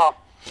 absolutely. Cool.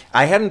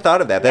 I hadn't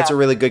thought of that. That's a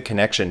really good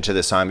connection to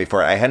the song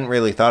before. I hadn't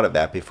really thought of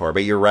that before,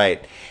 but you're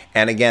right.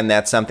 And again,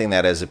 that's something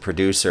that as a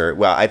producer,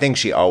 well, I think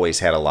she always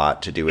had a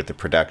lot to do with the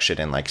production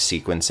and, like,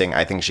 sequencing.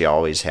 I think she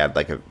always had,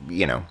 like, a,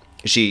 you know,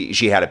 she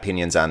had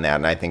opinions on that,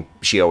 and I think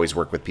she always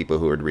worked with people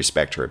who would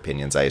respect her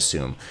opinions, I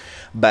assume.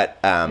 But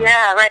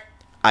yeah, right.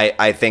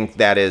 I think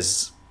that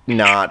is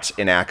not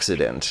an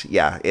accident.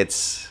 Yeah,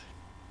 it's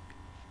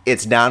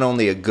not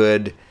only a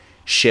good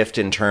shift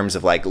in terms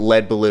of, like,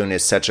 Lead Balloon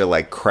is such a,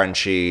 like,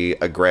 crunchy,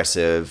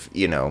 aggressive,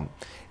 you know,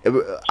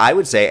 I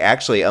would say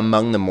actually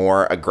among the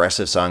more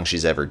aggressive songs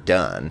she's ever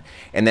done.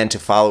 And then to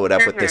follow it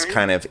up with this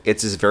kind of,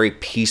 it's this very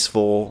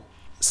peaceful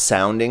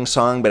sounding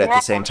song, but at the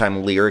same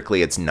time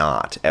lyrically it's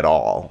not at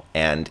all.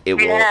 And it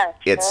will,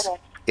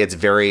 it's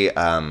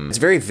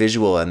very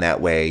visual in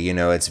that way, you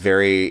know. It's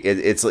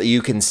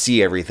you can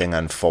see everything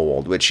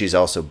unfold, which she's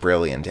also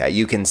brilliant at.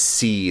 You can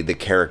see the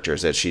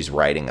characters that she's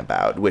writing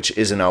about, which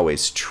isn't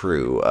always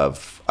true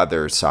of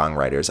other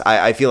songwriters.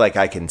 I feel like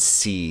I can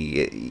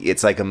see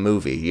it's like a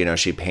movie, you know.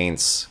 She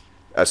paints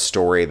a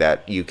story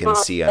that you can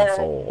see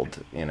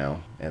unfold, you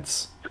know.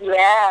 It's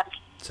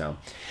so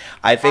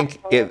I think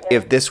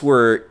if this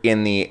were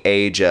in the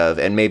age of,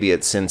 and maybe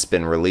it's since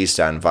been released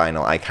on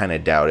vinyl, I kind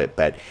of doubt it,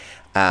 but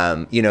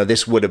you know,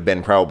 this would have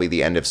been probably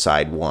the end of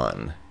side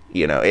one,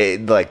 you know,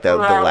 like the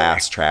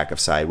last track of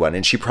side one.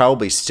 And she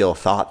probably still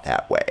thought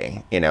that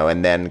way, you know,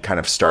 and then kind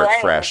of start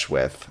fresh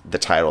with the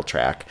title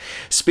track.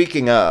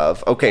 Speaking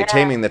of,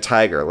 Taming the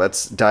Tiger,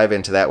 let's dive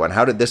into that one.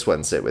 How did this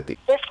one sit with you?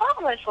 This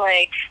one was,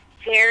 like,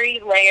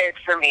 very layered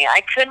for me.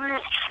 I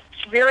couldn't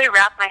really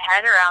wrap my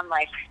head around,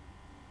 like,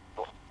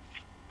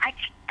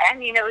 I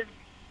mean, it was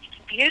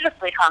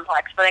beautifully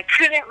complex, but I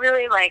couldn't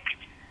really, like,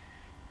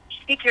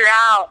 figure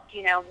out,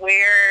 you know,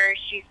 where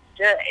she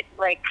stood,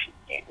 like,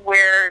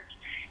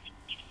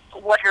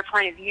 what her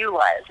point of view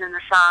was in the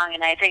song.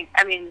 And I think,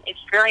 I mean, it's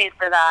brilliant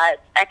for that.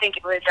 I think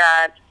it would,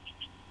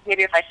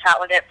 maybe if I sat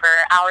with it for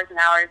hours and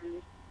hours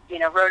and, you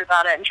know, wrote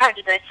about it and tried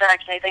to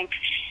dissect, I think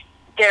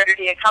there would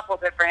be a couple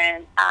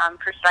different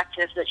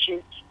perspectives that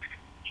she's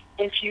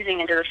infusing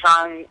into the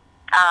song.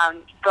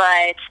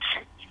 But,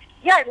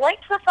 yeah, I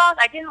liked the song.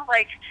 I didn't,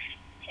 like,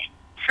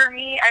 for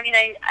me, I mean,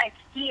 I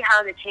see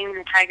how the Taming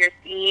the Tiger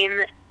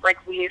theme,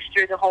 like, weaves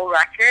through the whole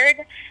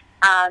record.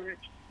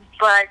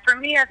 But for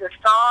me as a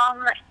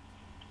song,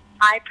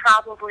 I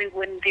probably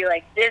wouldn't be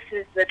like, this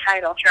is the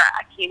title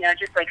track, you know,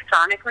 just, like,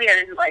 sonically,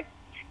 it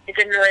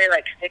didn't really,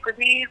 like, stick with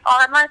me all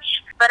that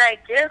much. But I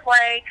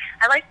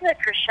liked the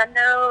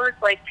crescendos,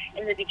 like,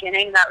 in the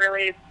beginning. That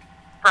really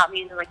brought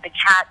me into, like, the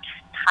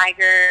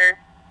cat-tiger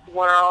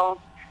world.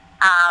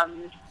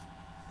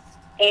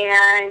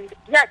 And,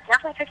 yeah,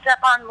 definitely picked up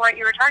on what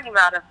you were talking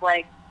about of,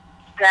 like,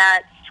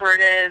 that sort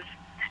of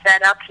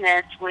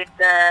fed-upness with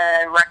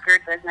the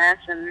record business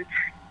and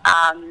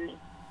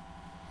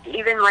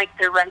even, like,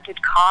 the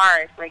rented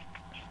cars. Like,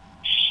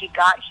 she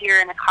got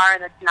here in a car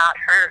that's not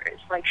hers.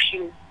 Like,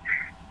 she's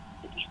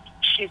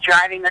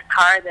driving this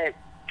car that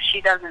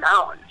she doesn't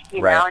own.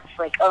 You know, it's,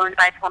 like, owned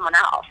by someone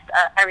else.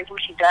 Everything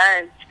she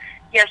does,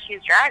 yeah,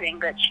 she's driving,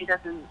 but she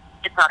doesn't,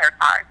 it's not her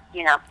car,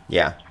 you know?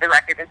 Yeah. The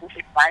record business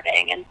is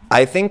thriving. And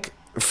I think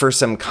for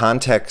some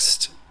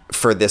context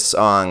for this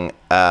song,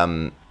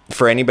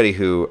 for anybody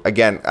who,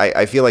 again,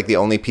 I feel like the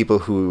only people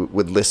who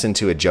would listen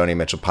to a Joni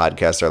Mitchell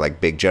podcast are like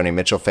big Joni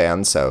Mitchell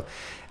fans. So,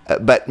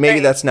 but maybe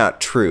that's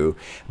not true.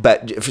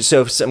 But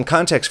so some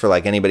context for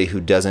like anybody who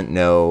doesn't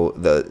know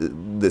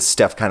the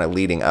stuff kind of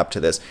leading up to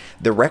this,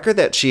 the record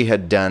that she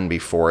had done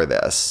before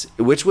this,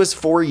 which was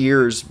 4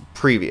 years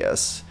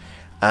previous,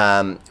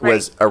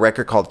 was a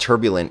record called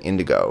Turbulent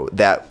Indigo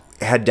that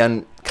had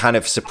done kind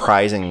of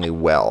surprisingly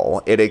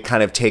well. It had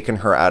kind of taken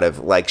her out of,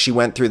 like, she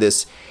went through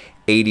this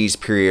 80s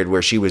period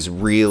where she was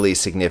really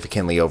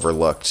significantly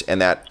overlooked,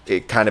 and that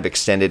it kind of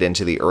extended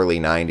into the early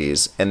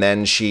 90s. And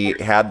then she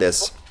had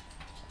this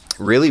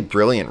really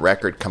brilliant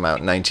record come out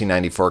in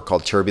 1994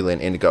 called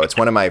Turbulent Indigo. It's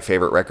one of my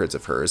favorite records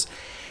of hers.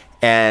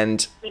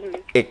 And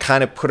it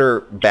kind of put her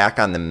back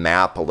on the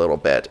map a little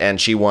bit.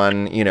 And she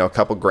won, you know, a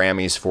couple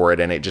Grammys for it,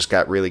 and it just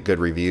got really good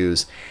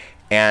reviews.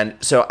 And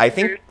so I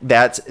think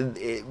that's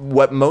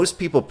what most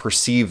people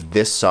perceive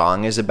this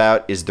song is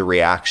about, is the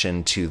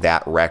reaction to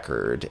that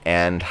record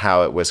and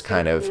how it was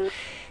kind of,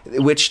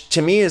 which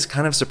to me is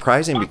kind of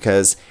surprising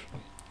because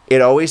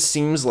it always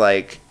seems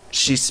like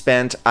she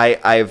spent,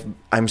 I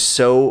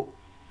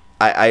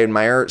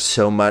admire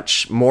so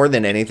much, more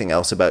than anything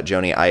else about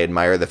Joni. I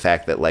admire the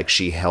fact that, like,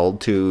 she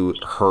held to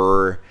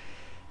her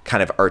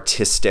kind of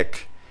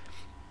artistic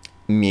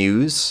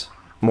muse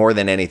more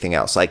than anything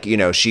else. Like, you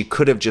know, she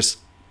could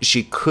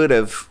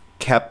have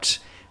kept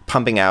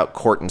pumping out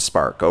Court and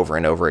Spark over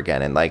and over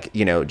again and, like,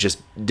 you know,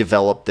 just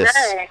develop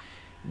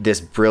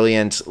this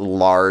brilliant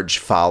large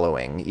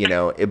following, you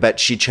know, but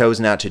she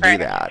chose not to do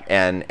that.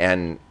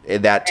 And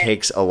that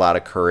takes a lot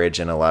of courage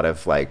and a lot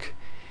of, like,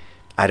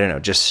 I don't know,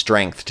 just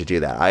strength to do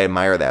that. I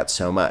admire that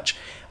so much.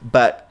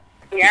 But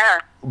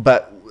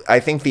I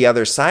think the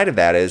other side of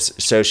that is,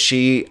 so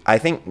she, I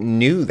think,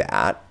 knew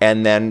that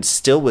and then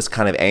still was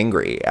kind of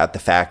angry at the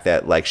fact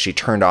that, like, she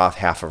turned off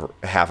half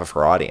of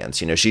her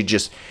audience. You know,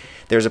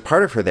 there's a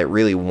part of her that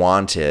really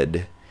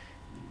wanted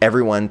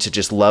everyone to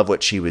just love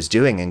what she was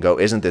doing and go,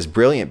 isn't this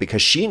brilliant?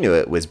 Because she knew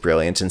it was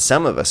brilliant, and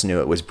some of us knew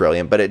it was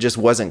brilliant, but it just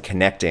wasn't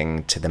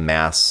connecting to the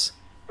mass,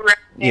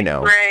 you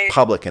know,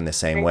 public in the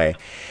same way.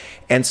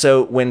 And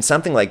so when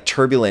something like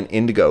Turbulent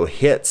Indigo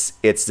hits,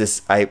 it's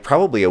this,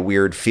 probably a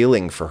weird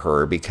feeling for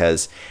her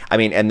because, I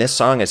mean, and this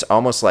song is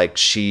almost like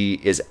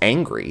she is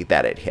angry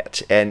that it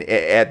hit. And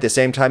at the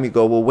same time you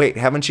go, well, wait,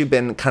 haven't you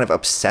been kind of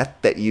upset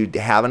that you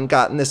haven't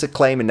gotten this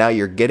acclaim and now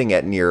you're getting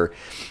it and you're,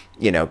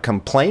 you know,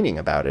 complaining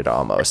about it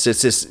almost.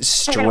 It's this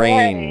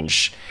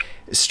strange,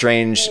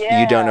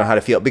 you don't know how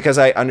to feel, because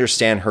I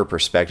understand her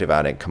perspective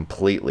on it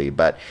completely.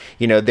 But,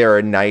 you know, there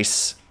are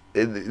nice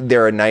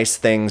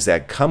things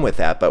that come with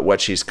that, but what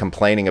she's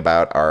complaining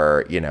about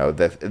are, you know,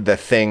 the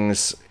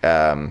things,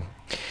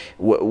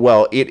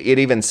 well, it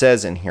even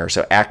says in here,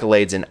 so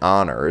accolades and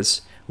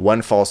honors,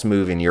 one false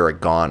move and you're a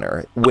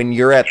goner. When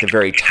you're at the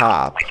very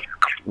top,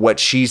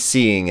 what she's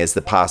seeing is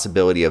the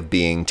possibility of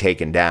being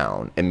taken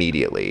down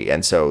immediately.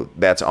 And so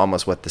that's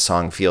almost what the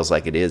song feels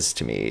like it is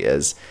to me,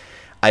 is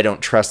I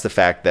don't trust the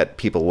fact that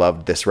people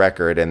loved this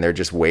record and they're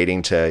just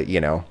waiting to, you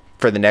know,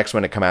 for the next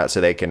one to come out so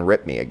they can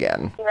rip me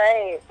again.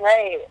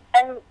 Right.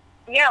 And,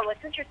 yeah,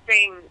 what's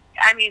interesting,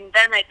 I mean,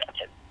 then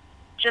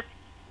just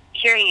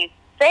hearing you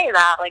say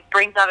that, like,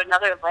 brings out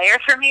another layer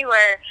for me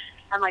where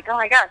I'm like, oh,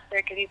 my gosh,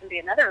 there could even be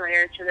another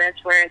layer to this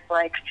where it's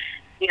like,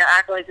 you know,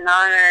 accolades and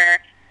honor,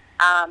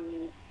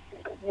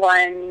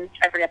 I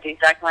forget the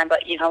exact line,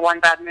 but, one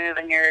bad move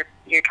and you're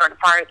torn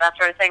apart, that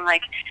sort of thing.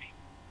 Like,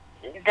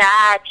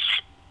 that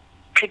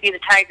could be the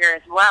tiger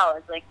as well.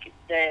 It's like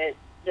the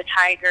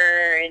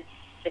tiger is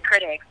the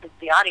critics, it's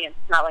the audience.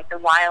 It's not like the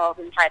wild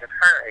inside of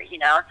her,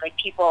 It's like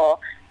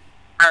people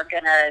are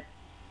gonna,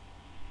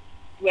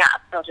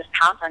 they'll just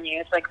pounce on you.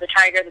 It's like the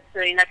tiger that's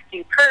sitting next to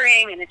you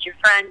purring, and it's your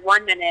friend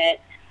 1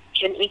 minute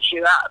can eat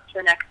you up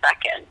the next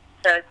second.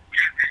 So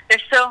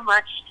there's so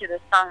much to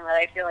this song that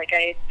I feel like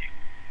it's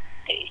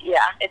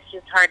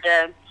just hard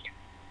to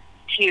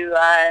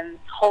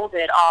hold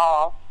it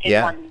all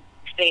in one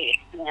space,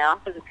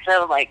 because it's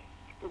so like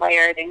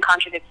layered and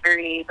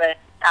contradictory, but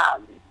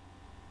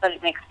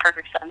it makes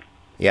perfect sense.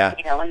 Yeah.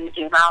 When you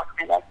zoom out,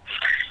 kind of.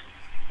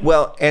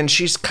 Well, and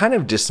she's kind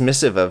of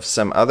dismissive of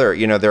some other,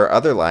 there are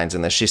other lines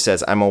in this. She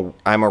says, I'm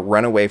a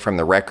runaway from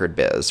the record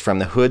biz, from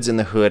the hoods in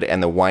the hood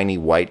and the whiny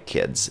white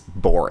kids,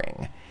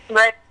 boring.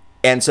 Right.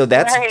 And so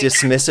that's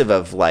dismissive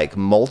of like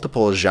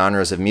multiple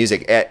genres of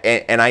music.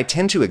 And I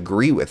tend to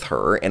agree with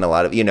her in a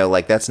lot of,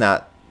 like that's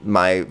not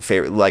my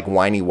favorite, like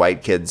whiny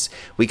white kids.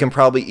 We can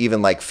probably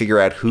even like figure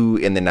out who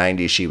in the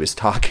 90s she was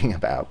talking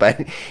about.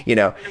 But,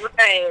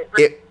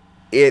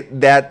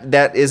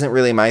 that isn't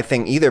really my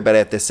thing either. But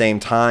at the same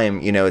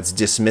time, it's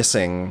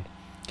dismissing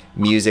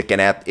music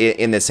and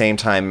in the same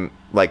time,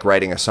 like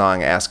writing a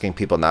song asking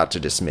people not to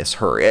dismiss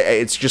her.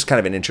 It's just kind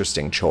of an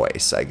interesting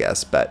choice, I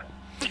guess. But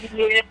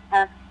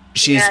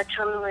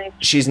totally.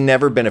 She's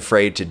never been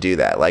afraid to do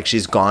that. Like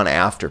she's gone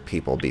after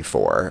people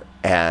before,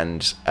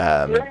 and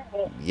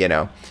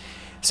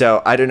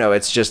so I don't know.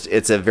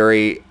 It's a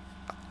very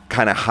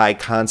kind of high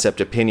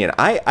concept opinion.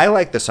 I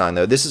like the song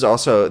though. This is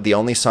also the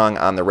only song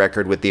on the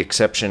record, with the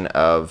exception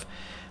of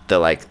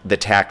the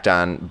tacked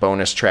on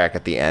bonus track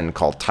at the end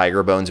called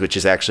Tiger Bones, which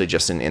is actually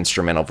just an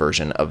instrumental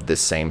version of this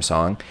same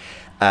song.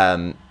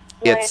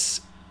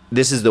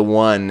 This is the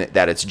one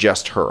that it's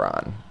just her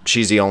on.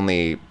 She's the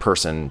only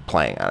person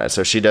playing on it.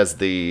 So she does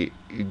the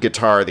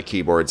guitar, the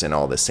keyboards, and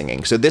all the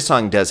singing. So this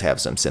song does have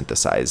some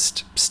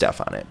synthesized stuff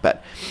on it.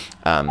 But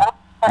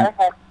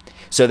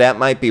so that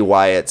might be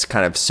why it's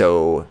kind of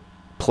so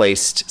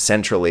placed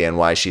centrally, and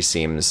why she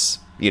seems,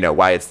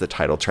 why it's the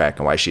title track,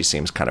 and why she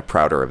seems kind of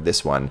prouder of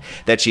this one,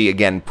 that she,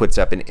 again, puts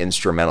up an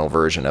instrumental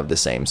version of the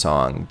same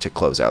song to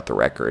close out the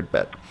record.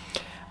 But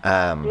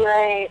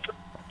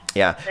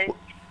yeah.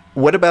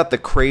 What about the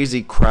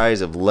Crazy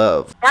Cries of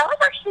Love? That was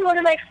actually one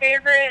of my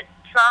favorite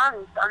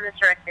songs on this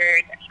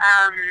record.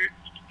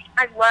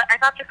 I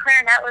thought the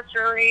clarinet was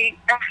really,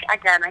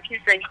 again, I keep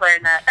saying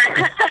clarinet,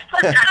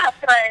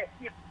 but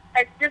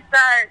it's just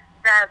that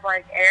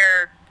like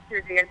air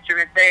to the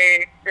instrument.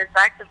 The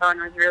saxophone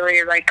was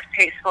really like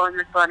tasteful in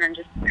this one and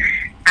just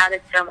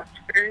added so much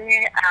for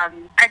me.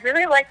 I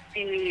really liked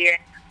the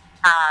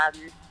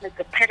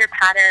pitter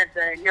patter of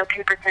the no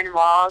paper thin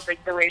walls,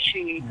 like the way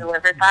she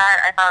delivered that.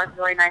 I thought it was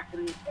really nice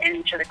in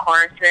each of the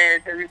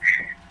choruses, and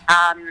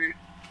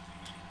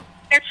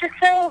it's just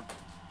so,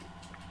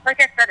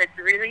 like I said, it's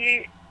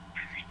really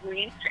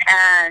sweet,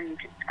 and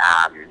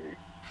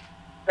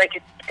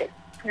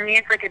to me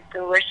it's like a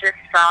delicious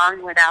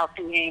song without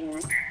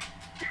being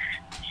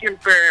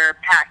super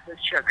packed with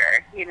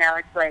sugar.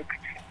 It's like,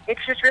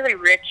 it's just really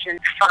rich and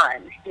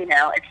fun.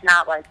 It's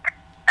not like,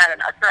 I don't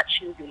know, it's not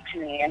cheesy to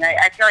me, and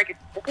I feel like it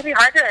could be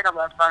hard to write a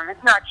love song.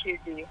 It's not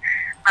cheesy.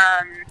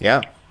 I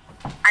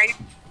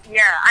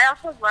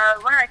also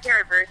love, one of my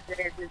favorite verses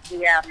is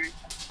the,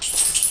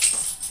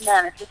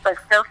 it's just like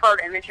so full of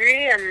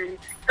imagery, and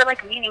so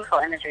like meaningful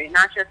imagery,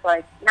 not just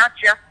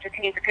to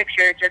paint a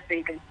picture just so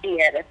you can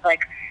see it. It's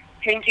like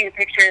painting a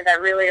picture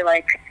that really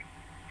like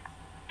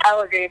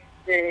elevates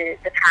the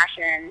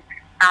passion.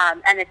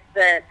 And it's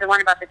the one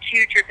about the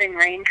two dripping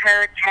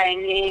raincoats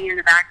hanging in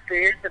the back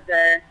booth of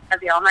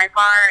the all-night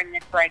bar, and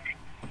it's like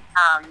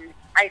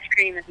ice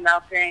cream is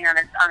melting on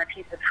a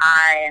piece of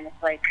pie, and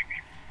it's like,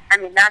 I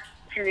mean, that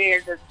to me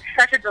is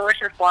such a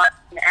delicious one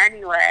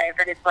anyway.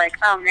 But it's like,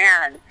 oh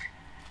man,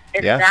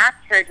 if that's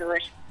so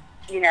delicious,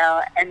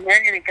 and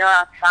they're gonna go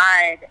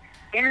outside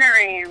in the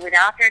rain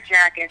without their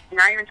jackets,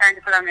 not even trying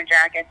to put on their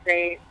jackets,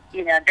 they're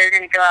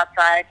going to go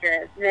outside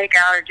to make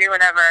out or do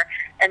whatever,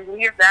 and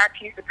leave that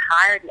piece of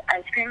pie or the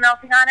ice cream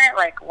melting on it.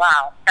 Like,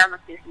 wow, that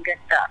must be some good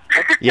stuff.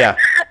 Yeah.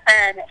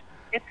 And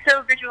it's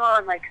so visual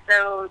and like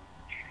so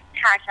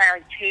tactile,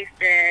 like taste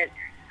it.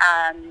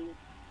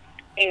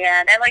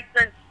 And I like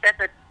that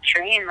the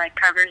train like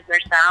covers their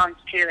sounds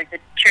too. Like the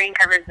train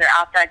covers their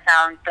outside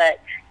sounds, but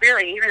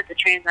really, even if the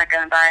train's not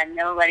going by,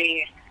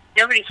 nobody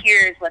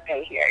hears what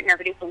they hear.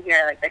 Nobody can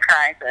hear like the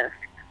cries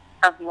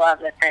of love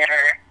that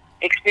they're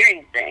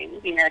experiencing.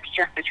 It's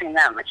just between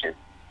them, which is,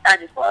 I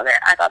just love it.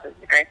 I thought this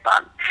was a great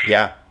song.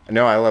 Yeah,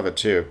 no, I love it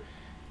too.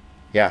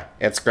 Yeah,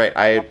 it's great.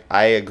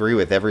 I agree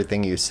with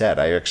everything you said.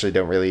 I actually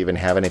don't really even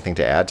have anything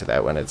to add to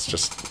that one. It's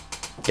just,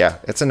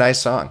 it's a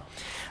nice song.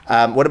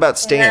 What about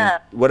Stay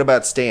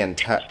in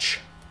Touch?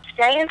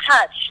 Stay in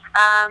Touch.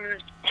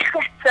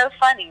 It's so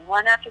funny.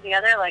 One after the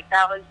other, like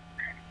that was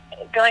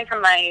going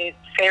from my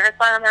favorite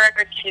song on the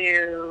record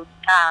to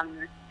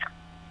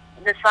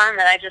the song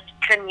that I just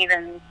couldn't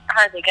even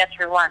hardly get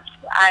through once.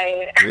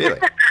 Really?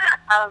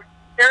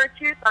 There were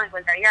 2 songs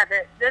like that. Yeah,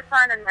 this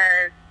one and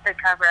the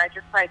cover. I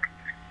just like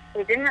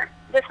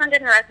this one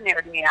didn't resonate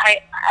with me.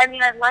 I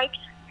mean, I liked,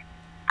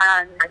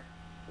 I'm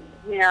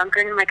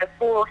grinning like a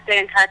fool, Stay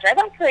in Touch. I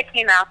liked that it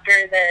came after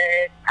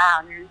the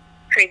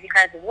Crazy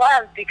Cries of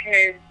Love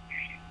because,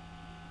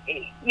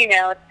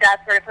 that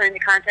sort of put into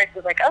context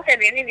of like, okay,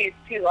 maybe these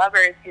 2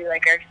 lovers who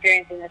like are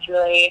experiencing this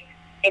really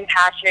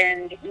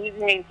impassioned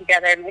evening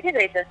together, maybe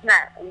they just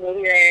met and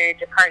maybe they're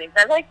departing.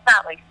 So I liked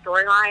that like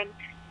storyline.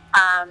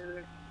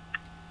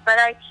 But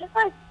I just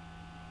like,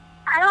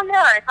 I don't know,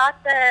 I thought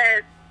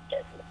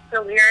the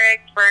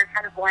lyrics were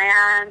kind of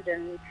bland,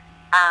 and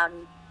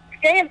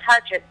Stay in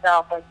Touch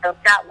itself, like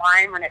that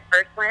line when it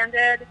first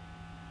landed,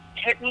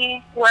 hit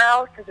me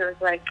well, because it was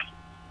like,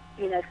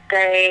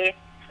 stay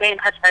in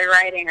touch by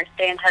writing, or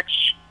stay in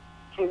touch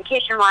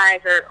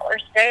communication-wise, or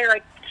stay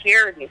like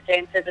here with you, stay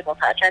in physical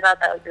touch. I thought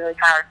that was really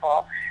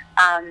powerful.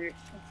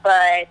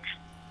 But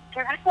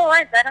the rest of the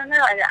lines, I don't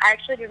know. I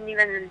actually didn't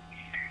even,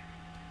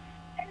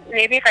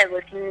 maybe if I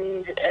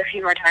listened a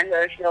few more times, I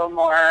would feel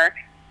more,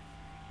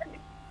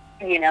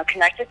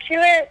 connected to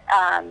it.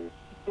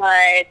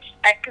 But,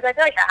 because I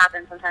feel like that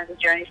happens sometimes with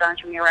Joni songs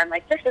for me, where I'm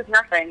like, this is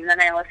nothing. And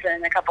then I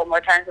listen a couple more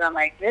times and I'm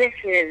like, this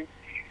is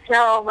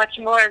so much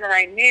more than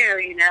I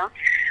knew,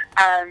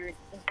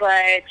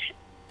 But,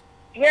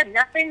 yeah,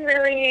 nothing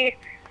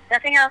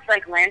else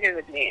like landed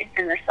with me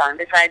in this song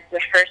besides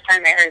the first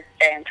time I heard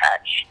Stay in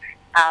Touch.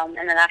 And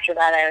then after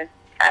that,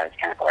 I was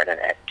kind of bored of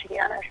it, to be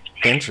honest.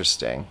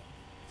 Interesting.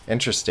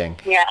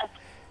 Yeah.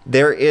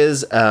 There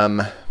is,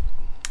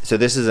 so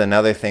this is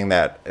another thing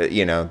that,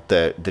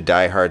 the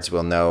diehards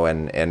will know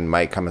and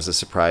might come as a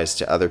surprise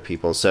to other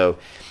people. So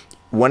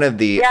one of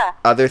the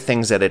other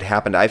things that had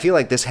happened, I feel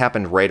like this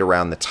happened right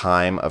around the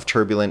time of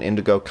Turbulent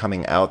Indigo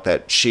coming out,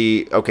 that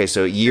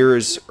so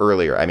years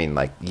earlier, I mean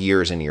like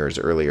years and years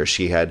earlier,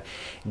 she had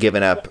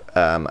given up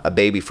a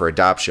baby for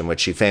adoption, which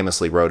she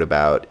famously wrote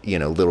about,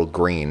 Little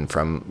Green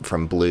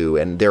from Blue.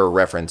 And there are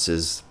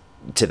references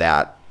to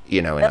that,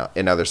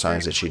 in other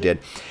songs that she did.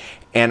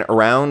 And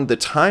around the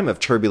time of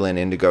Turbulent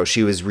Indigo,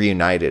 she was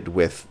reunited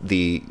with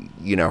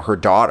her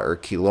daughter,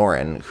 Key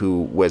Lauren,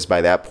 who was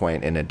by that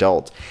point an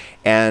adult.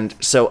 And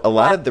so a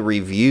lot of the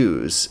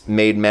reviews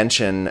made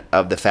mention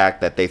of the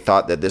fact that they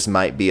thought that this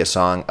might be a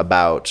song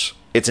about,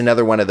 it's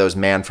another one of those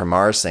Man from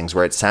Mars things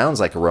where it sounds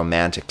like a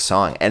romantic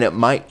song, and it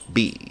might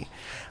be.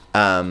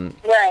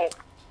 Right.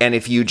 And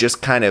if you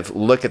just kind of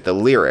look at the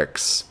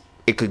lyrics,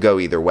 it could go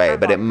either way,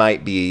 but it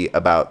might be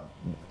about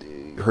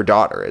her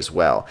daughter as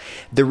well.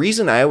 The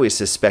reason I always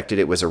suspected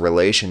it was a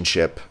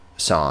relationship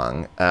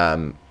song,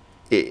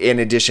 in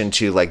addition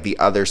to like the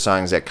other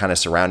songs that kind of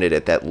surrounded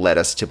it that led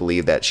us to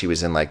believe that she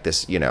was in like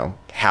this,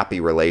 happy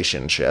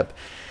relationship.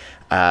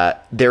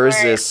 There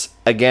is this,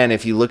 again,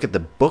 if you look at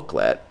the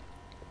booklet,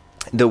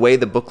 the way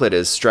the booklet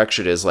is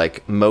structured is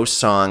like most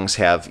songs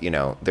have,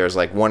 there's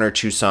like 1 or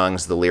 2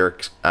 songs, the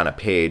lyrics on a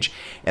page,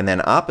 and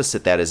then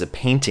opposite that is a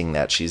painting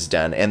that she's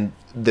done. And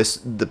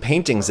the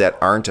paintings that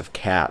aren't of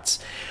cats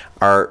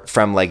are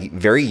from like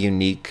very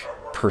unique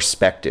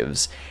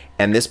perspectives.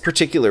 And this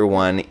particular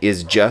one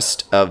is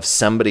just of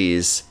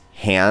somebody's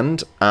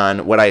hand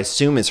on what I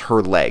assume is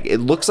her leg. It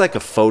looks like a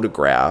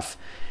photograph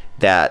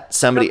that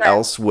somebody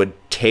else would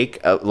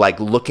take, like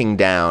looking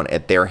down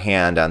at their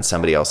hand on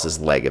somebody else's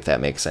leg, if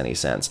that makes any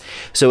sense.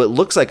 So it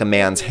looks like a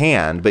man's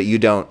hand, but you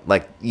don't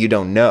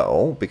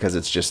know because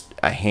it's just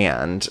a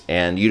hand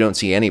and you don't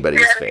see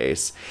anybody's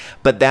face.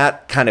 But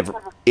that kind of,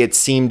 it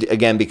seemed,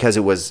 again, because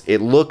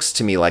it looks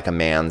to me like a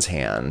man's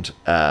hand,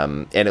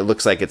 and it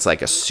looks like it's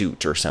like a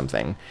suit or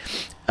something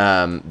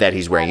that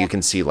he's wearing. You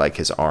can see like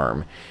his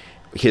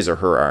or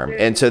her arm.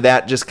 And so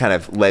that just kind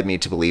of led me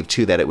to believe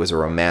too that it was a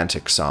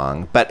romantic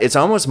song. But it's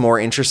almost more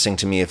interesting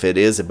to me if it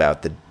is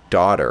about the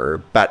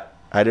daughter, but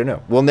I don't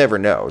know. We'll never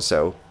know.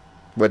 So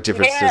what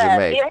difference does it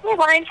make? The only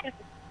line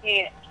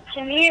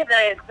to me,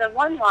 the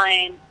one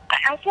line,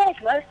 I feel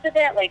like most of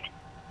it, like,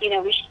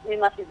 we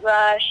mustn't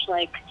rush,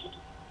 like,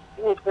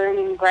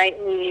 burning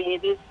brightly,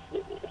 these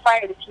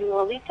fire the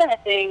fuel, these kind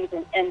of things,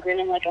 and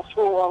grinning like a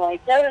fool,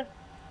 like those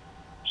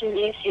to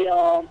me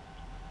feel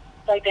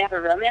like they have a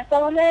romance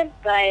element,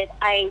 but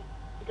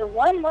the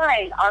one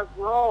line, our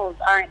roles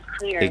aren't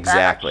clear.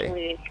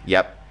 Exactly.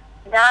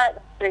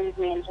 That brings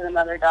me into the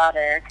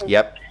mother-daughter.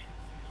 Yep.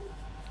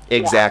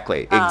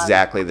 Exactly.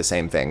 Exactly the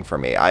same thing for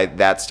me.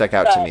 That stuck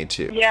out to me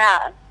too.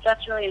 Yeah,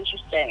 that's really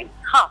interesting.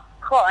 Huh.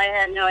 Cool. I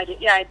had no idea.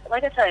 Yeah,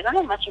 like I said, I don't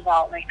know much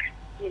about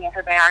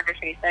her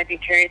biography, so I'd be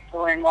curious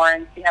to learn more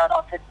and see how it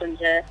all fits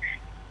into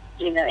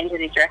into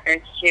these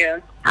records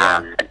too.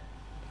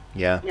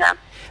 Yeah.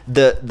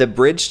 The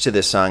bridge to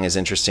this song is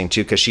interesting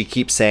too, because she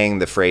keeps saying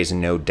the phrase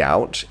 "no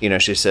doubt."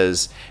 She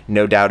says,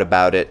 "No doubt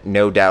about it.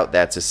 No doubt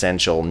that's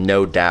essential.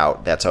 No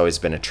doubt." That's always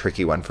been a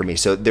tricky one for me.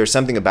 So there's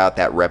something about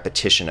that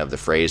repetition of the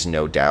phrase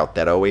 "no doubt"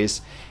 that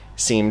always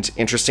seemed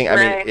interesting. I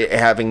mean, it,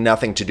 having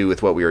nothing to do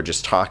with what we were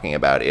just talking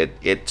about,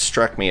 it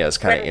struck me as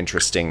kind of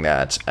interesting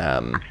that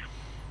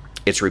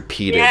it's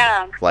repeated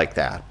like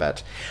that.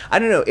 But I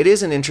don't know. It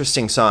is an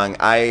interesting song.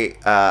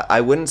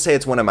 I wouldn't say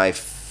it's one of my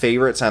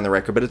favorites on the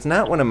record, but it's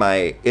not one of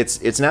my.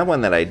 It's not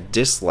one that I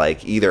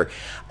dislike either.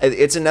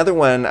 It's another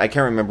one. I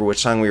can't remember which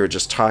song we were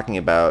just talking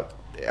about.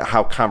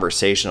 How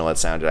conversational it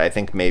sounded. I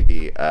think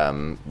maybe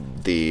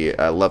the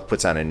Love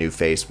Puts on a New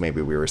Face,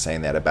 maybe we were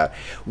saying that about,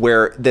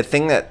 where the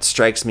thing that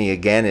strikes me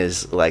again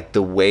is like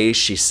the way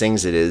she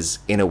sings it is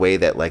in a way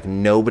that like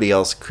nobody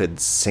else could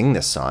sing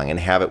this song and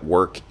have it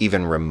work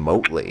even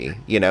remotely.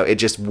 You know, it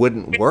just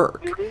wouldn't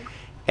work.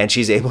 And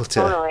she's able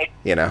to,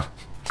 you know,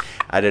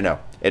 I don't know.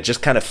 It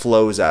just kind of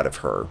flows out of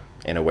her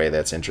in a way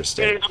that's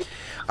interesting.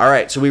 All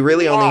right, so we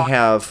really only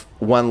have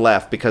one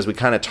left because we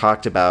kind of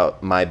talked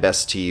about My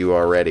Best to You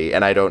already,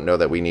 and I don't know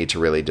that we need to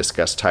really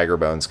discuss Tiger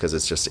Bones because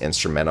it's just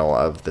instrumental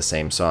of the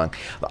same song.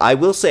 I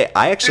will say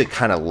I actually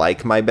kind of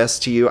like My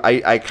Best to You.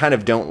 I kind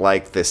of don't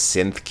like the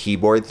synth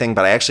keyboard thing,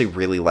 but I actually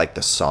really like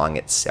the song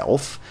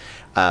itself.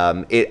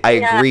 I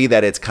agree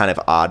that it's kind of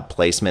odd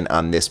placement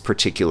on this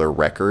particular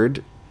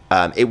record.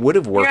 It would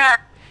have worked.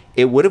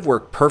 It would have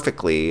worked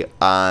perfectly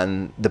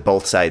on the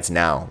Both Sides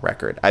Now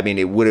record. I mean,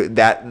 it would have,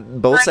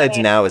 that Both Sides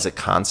Now is a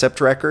concept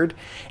record,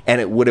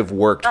 and it would have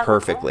worked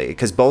perfectly.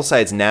 Because Both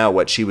Sides Now,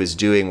 what she was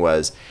doing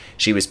was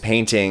she was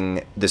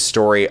painting the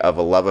story of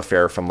a love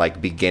affair from like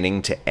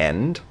beginning to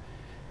end.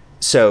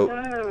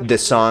 So the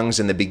songs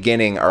in the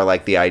beginning are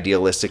like the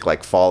idealistic,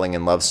 like falling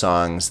in love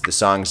songs. The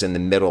songs in the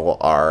middle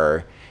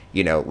are,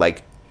 you know,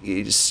 like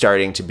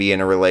starting to be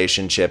in a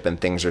relationship and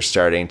things are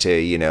starting to,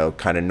 you know,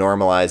 kind of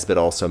normalize, but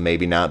also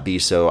maybe not be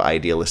so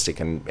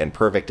idealistic and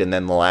perfect. And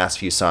then the last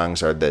few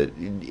songs are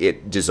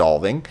it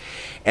dissolving.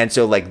 And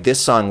so like this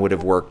song would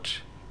have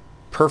worked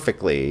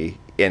perfectly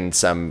in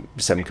some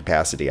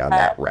capacity on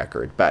that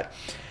record. But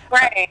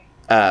I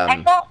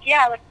felt,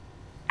 like,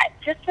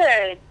 just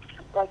to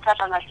like touch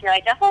on that too,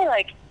 I definitely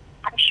like,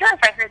 I'm sure if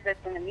I heard this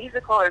in a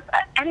musical or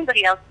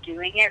anybody else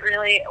doing it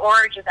really,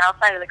 or just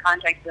outside of the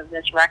context of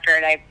this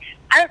record,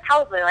 I would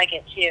probably like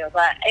it too.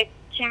 But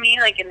to me,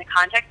 like in the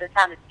context, it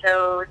sounded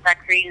so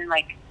Zachary and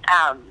like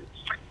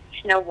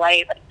Snow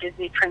White, like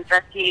Disney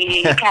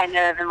princessy kind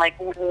of, and like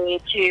way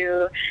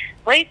too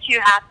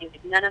happy.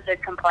 Like, none of the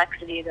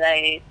complexity that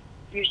I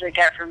usually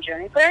get from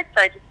Joni lyrics.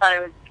 So I just thought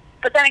it was.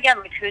 But then again,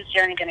 like who's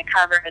Joni going to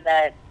cover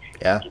that?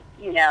 Yeah.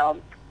 You know.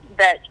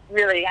 That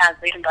really has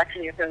the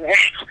complexity of the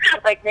lyrics.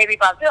 Like maybe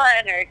Bob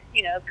Dylan or,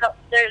 you know,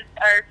 there's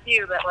are a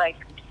few, but like,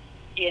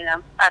 you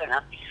know, I don't know.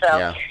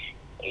 So,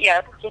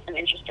 it's just an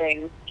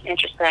interesting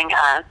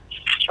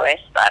choice.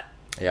 But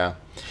yeah.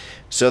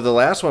 So the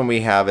last one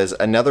we have is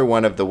another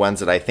one of the ones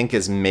that I think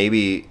is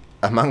maybe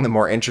among the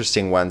more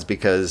interesting ones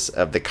because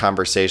of the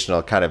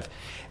conversational kind of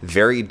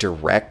very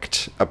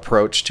direct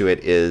approach to it.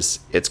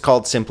 It's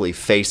called simply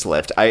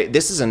Facelift.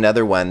 This is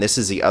another one. This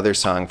is the other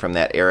song from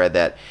that era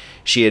that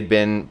she had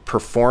been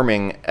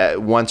performing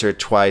once or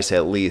twice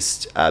at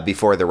least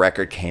before the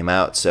record came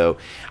out. So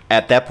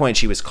at that point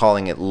she was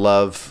calling it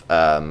Love.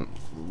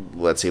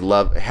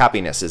 Love,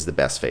 Happiness is the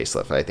best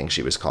Facelift. I think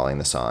she was calling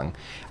the song,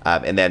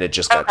 and then it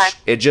just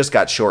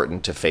got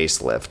shortened to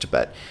Facelift.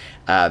 But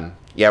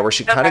where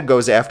she kind of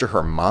goes after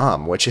her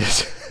mom, which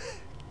is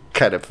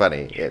kind of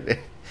funny.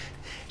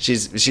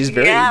 She's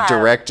very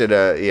direct at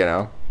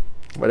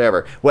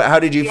whatever. How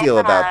did you feel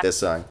about this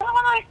song? One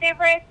of my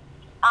favorites.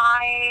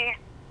 I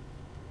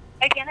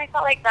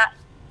felt like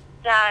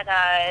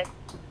that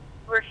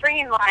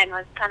refrain line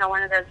was kind of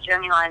one of those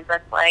Joni lines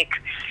that's like,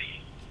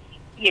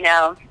 you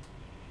know,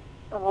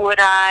 would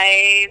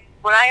I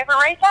ever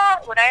write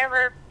that? Would I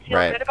ever feel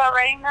good about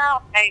writing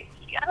that? I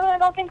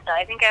don't think so.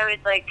 I think I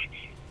would like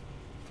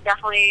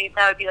definitely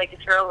that would be like a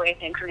throwaway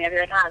thing for me. I'd be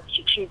like, it's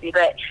too cheesy,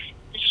 but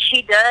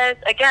she does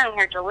again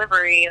her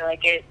delivery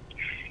like it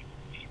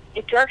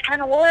does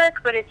kind of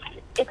work, but it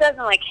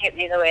doesn't like hit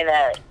me the way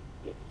that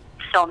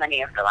so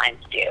many of the lines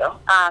do,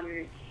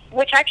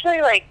 which actually,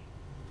 like,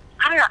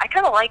 I don't know, I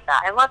kind of like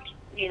that. I love,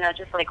 you know,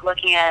 just, like,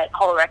 looking at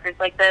whole records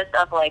like this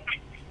of, like,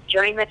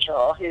 Joni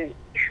Mitchell,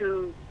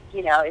 who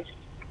you know, is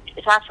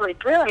absolutely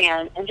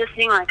brilliant, and just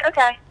seeing, like,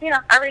 okay, you know,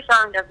 every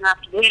song doesn't have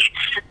to be,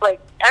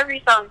 like,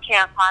 every song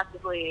can't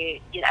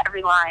possibly, you know,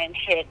 every line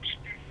hit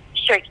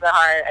straight to the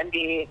heart and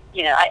be,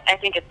 you know, I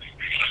think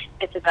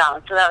it's a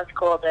balance. So that was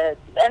cool,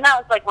 and that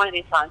was, like, one of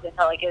these songs I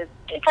felt like it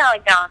kind of,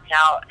 like, balanced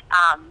out.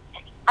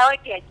 I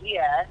like the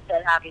idea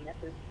that Happiness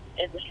is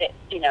a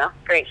you know,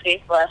 great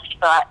facelift,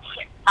 but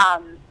I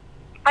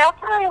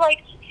also really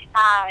liked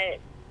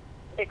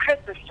the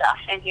Christmas stuff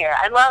in here.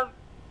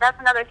 That's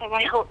another thing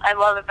I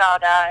love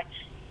about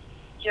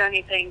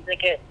Joni things that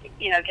gets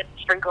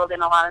sprinkled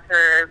in a lot of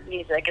her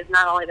music is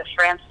not only the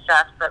France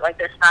stuff, but like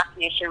this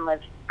fascination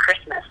with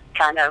Christmas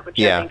kind of, which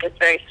I think is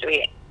very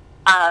sweet.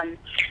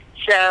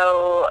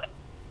 So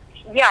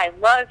yeah, I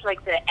loved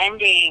like the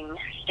ending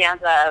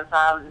stanza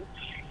of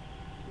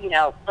you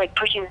know, like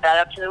pushing that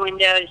up to the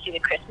window to see the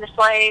Christmas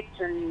lights,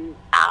 and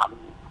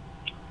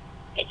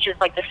it's just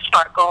like the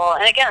sparkle.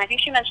 And again, I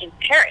think she mentioned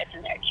Paris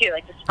in there too,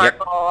 like the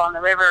sparkle on the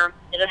river.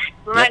 It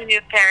reminded me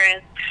of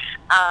Paris.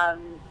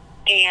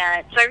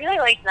 And so I really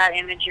liked that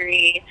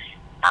imagery.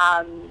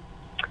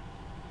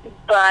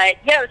 But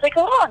yeah, it was like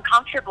a little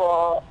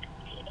uncomfortable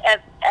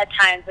at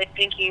times, like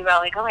thinking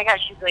about like, oh my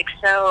gosh, she's like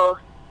so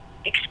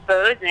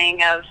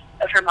exposing of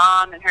her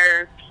mom and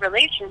her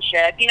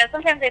relationship. You know,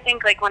 sometimes I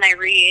think like when I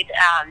read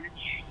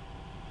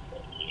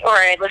or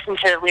I listen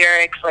to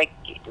lyrics, like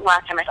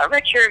last time I saw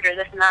Richard or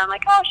this and that, I'm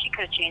like, oh, she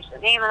could have changed the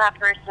name of that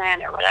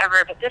person or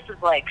whatever. But this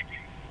is like,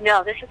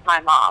 no, this is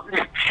my mom,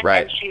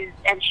 right?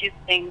 and she's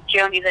saying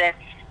Joni this,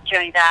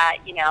 Joni that,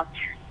 you know,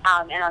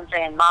 and I'm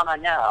saying Mama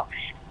no,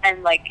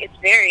 and like it's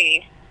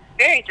very,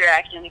 very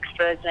direct and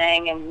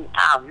exposing, and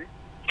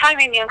kind of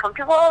made me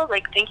uncomfortable,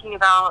 like thinking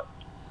about.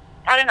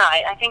 I don't know.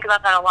 I think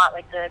about that a lot,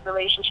 like the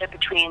relationship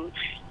between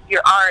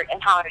your art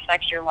and how it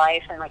affects your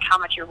life, and like how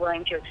much you're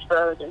willing to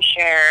expose and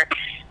share.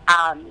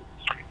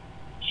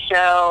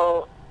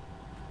 So,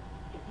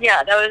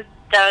 yeah, that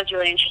was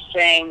really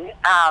interesting.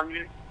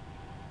 I'm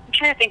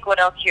trying to think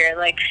what else here.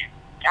 Like,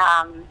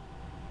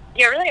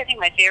 yeah, really, I think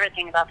my favorite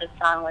thing about this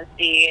song was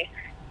the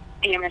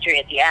imagery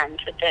at the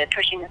end with the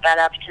pushing the bed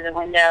up to the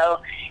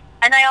window,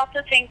 and I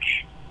also think.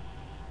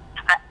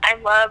 I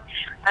love,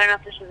 I don't know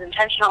if this was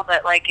intentional,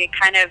 but like it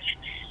kind of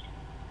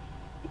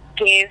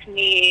gave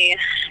me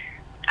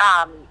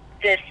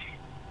this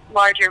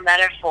larger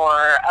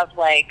metaphor of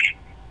like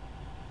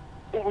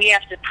we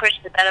have to push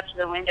the bed up to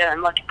the window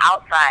and look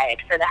outside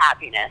for the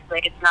happiness.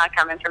 Like it's not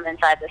coming from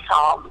inside this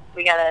home.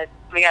 We gotta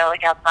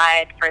look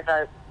outside for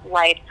the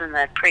lights and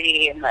the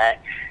pretty and the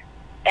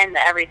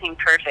everything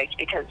perfect,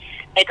 because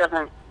it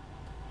doesn't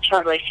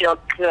totally feel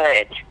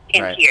good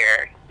in right.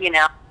 here, you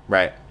know?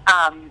 Right.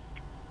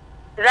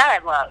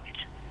 That I loved,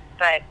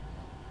 but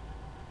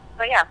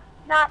yeah,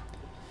 not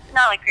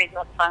like crazy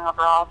about the song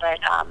overall,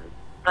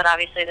 but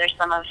obviously there's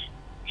some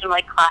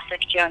like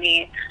classic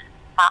Joni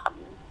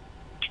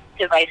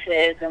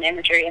devices and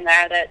imagery in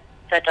there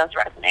that does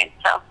resonate.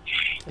 So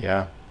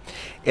yeah,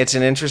 it's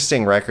an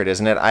interesting record,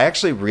 isn't it? I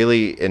actually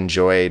really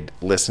enjoyed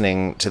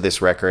listening to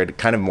this record,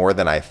 kind of more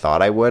than I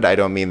thought I would. I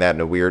don't mean that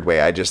in a weird way.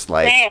 I just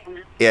like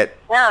it.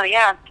 Oh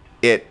yeah.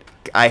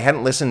 I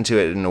hadn't listened to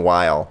it in a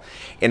while,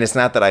 and it's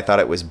not that I thought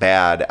it was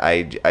bad.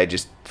 I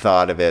just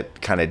thought of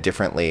it kind of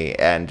differently,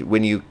 and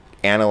when you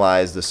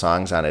analyze the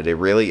songs on it, it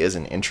really is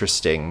an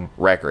interesting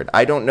record.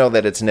 I don't know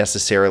that it's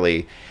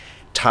necessarily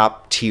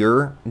top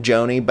tier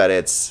Joni, but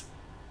it's,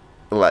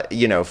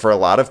 you know, for a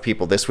lot of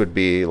people, this would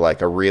be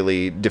like a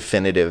really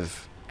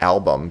definitive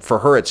album. For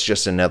her, it's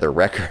just another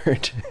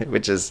record,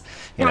 which is,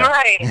 you know,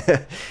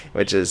 right.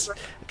 which is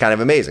kind of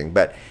amazing,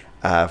 but.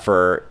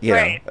 For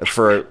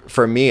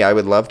me, I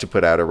would love to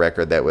put out a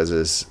record that was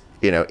as,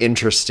 you know,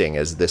 interesting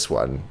as this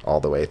one all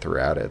the way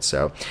throughout it.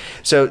 So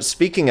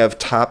speaking of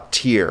top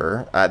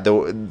tier,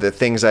 the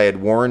things I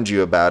had warned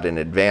you about in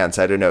advance,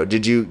 I don't know,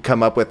 did you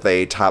come up with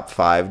a top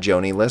 5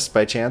 Joni list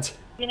by chance?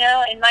 You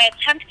know, in my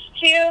attempt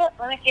to,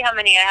 let me see how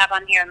many I have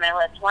on here on my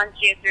list. 1,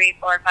 2, 3,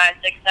 4, 5,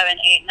 6, 7,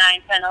 8,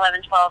 9, 10,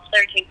 11, 12,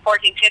 13,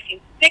 14, 15,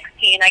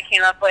 16 I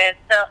came up with.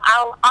 So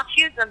I'll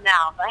choose them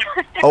now.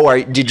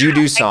 Oh, did you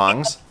do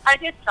songs? I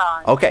did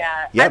songs. Okay.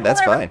 Yeah,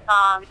 that's fine.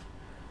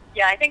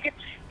 Yeah, I think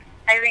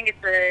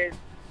it's a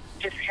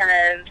just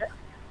kind of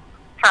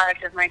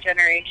product of my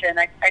generation.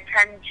 I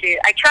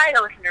try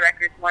to listen to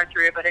records more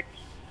through, but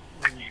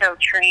I'm so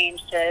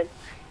trained to.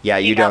 Yeah,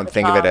 you don't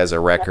think of it as a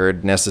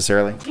record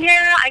necessarily?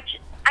 Yeah,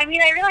 I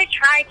mean, I really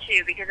try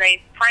to, because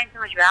I find so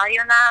much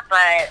value in that,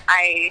 but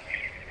I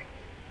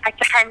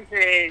tend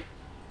to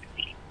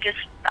just,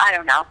 I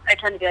don't know, I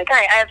tend to be like, all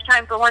right, I have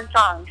time for one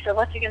song, so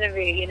what's it going to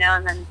be, you know,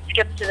 and then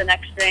skip to the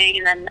next thing,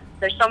 and then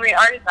there's so many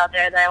artists out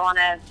there that I want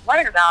to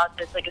learn about.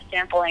 There's like a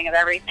sampling of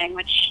everything,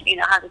 which, you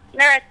know, has its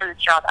merits and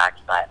its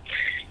drawbacks, but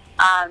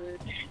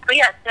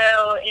yeah,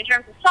 so in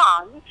terms of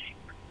songs,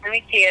 let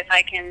me see if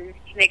I can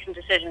make some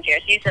decisions here.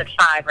 So you said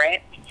 5,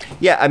 right?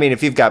 Yeah, I mean,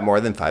 if you've got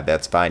more than 5,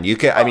 that's fine. You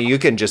can. I mean, you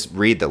can just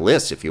read the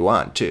list if you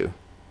want to.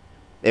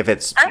 If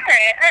it's all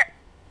right,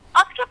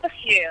 I'll skip a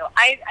few.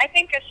 I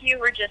think a few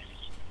were just.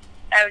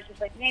 I was just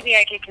like, maybe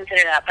I could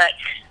consider that, but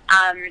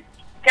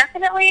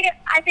definitely,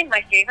 I think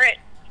my favorite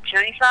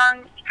Joni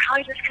song is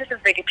probably just because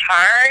of the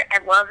guitar. I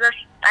love this.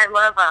 I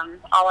love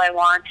All I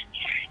Want.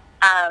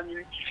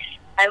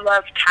 I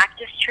love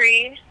Cactus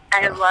Tree.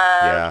 I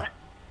love.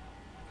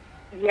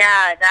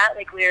 Yeah, that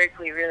like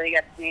lyrically really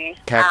gets me.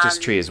 Cactus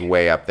Tree is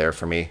way up there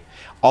for me.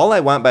 All I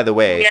Want, by the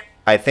way,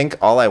 I think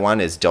All I Want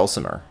is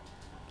dulcimer.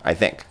 I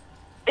think.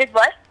 Is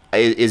what?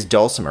 Is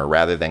dulcimer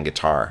rather than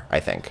guitar,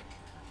 I think.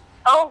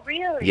 Oh,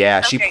 really?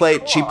 Yeah, okay,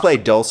 she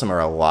played dulcimer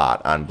a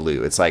lot on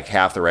Blue. It's like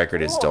half the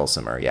record is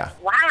dulcimer, yeah.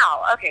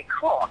 Wow, okay,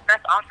 cool.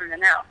 That's awesome to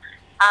know.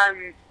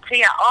 So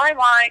yeah, All I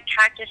Want,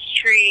 Cactus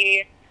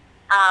Tree,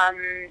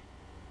 I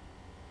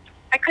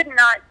could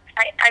not,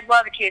 I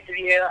love A Case of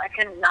You. I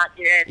could not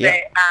do it. Yeah.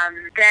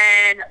 But,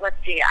 then, let's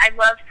see, I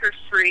love For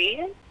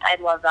Free. I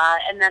love that.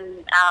 And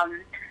then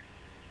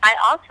I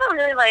also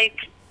really like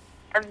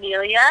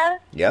Amelia.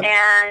 Yep.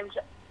 And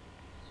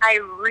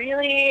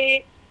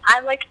I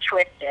like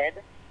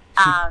Twisted.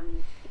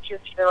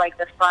 Just for like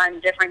the fun,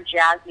 different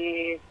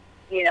jazzy,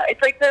 you know,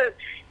 it's like a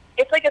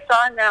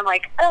song that I'm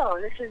like, oh,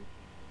 this is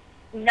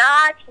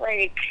not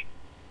like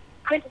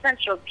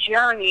quintessential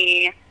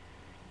Joni,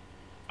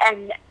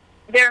 and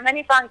there are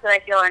many songs that I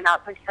feel are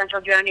not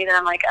quintessential Joni that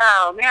I'm like,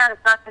 oh man,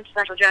 it's not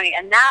quintessential Joni,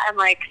 and that I'm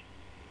like,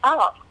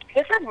 oh,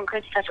 this isn't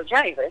quintessential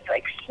Joni, but it's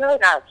like still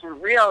got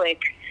some real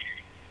like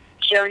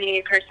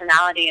Joni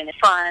personality and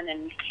fun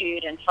and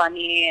cute and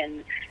funny,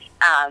 and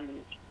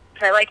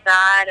so I like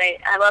that.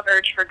 I love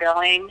Urge for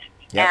Going,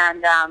 yep.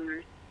 and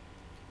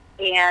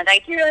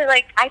I do really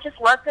like. I just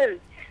love the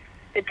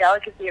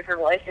delicacy of her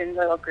voice in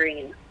Little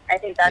Green. I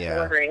think that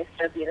delivery is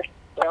so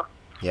beautiful.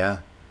 Yeah,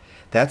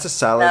 that's a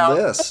solid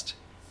list.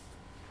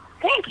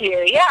 Thank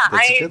you. Yeah,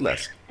 that's a good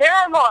list. There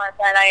are more,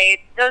 but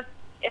those.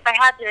 If I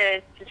had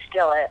to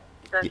distill it,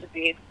 those would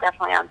be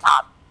definitely on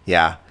top.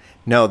 Yeah.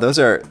 No, those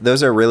are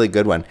really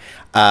good one.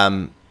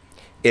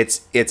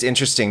 It's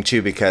interesting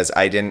too because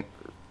I didn't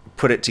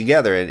put it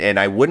together, and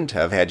I wouldn't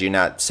have had you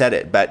not said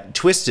it. But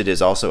Twisted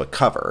is also a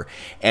cover,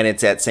 and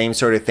it's that same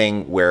sort of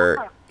thing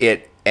where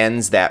it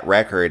ends that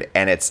record,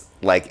 and it's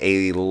like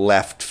a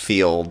left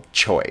field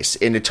choice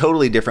in a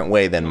totally different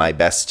way than My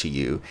Best to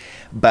You.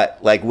 But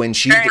like when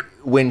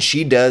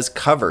she does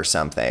cover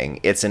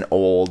something, it's an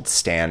old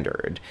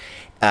standard,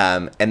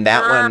 and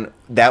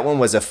that one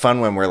was a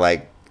fun one where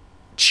like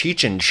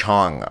Cheech and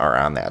Chong are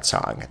on that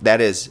song.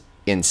 That is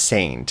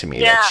insane to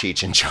me that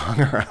Cheech and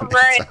Chong are on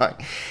that song.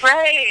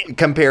 Right.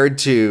 Compared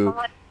to,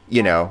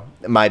 you know,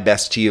 My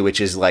Best to You, which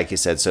is, like you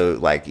said, so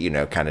like, you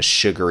know, kind of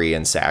sugary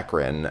and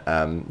saccharine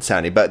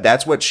sounding. But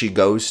that's what she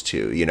goes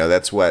to. You know,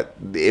 that's what,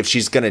 if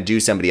she's going to do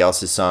somebody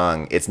else's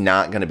song, it's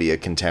not going to be a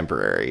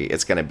contemporary.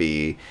 It's going to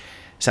be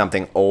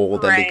something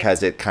old, and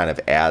because it kind of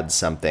adds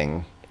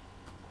something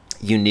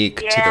unique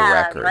to the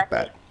record. Right.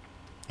 But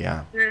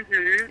yeah,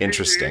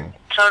 interesting.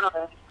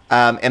 Totally.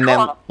 And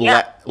then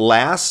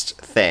last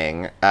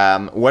thing,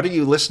 what are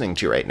you listening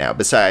to right now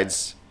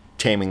besides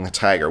Taming the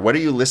Tiger? What are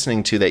you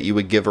listening to that you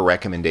would give a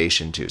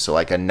recommendation to? So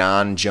like a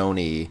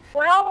non-Joni.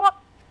 Well,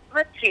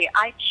 let's see.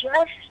 I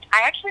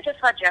actually just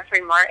saw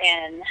Jeffrey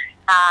Martin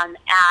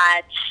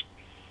at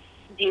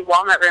the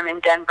Walnut Room in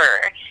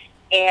Denver,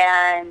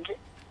 and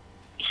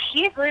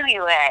he blew me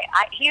away.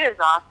 He was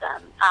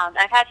awesome.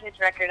 I've had his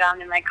record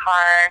on in my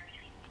car.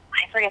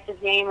 I forget the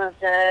name of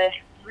the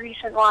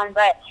recent one,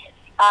 but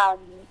I've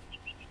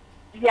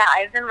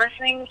been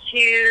listening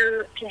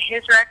to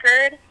his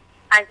record.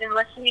 I've been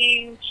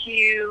listening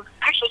to,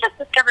 actually just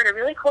discovered a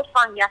really cool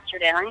song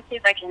yesterday. Let me see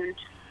if I can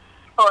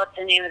pull up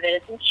the name of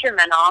it. It's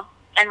instrumental.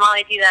 And while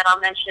I do that, I'll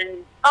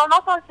mention, I'm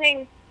also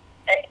listening,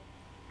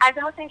 I've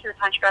been listening to the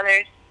Punch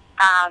Brothers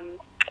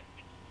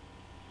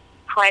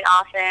quite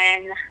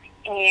often.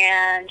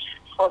 And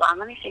hold on,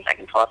 let me see if I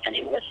can pull up the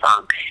name of this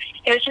song.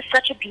 It was just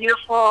such a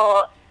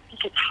beautiful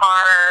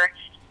guitar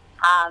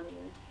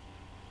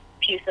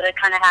piece that I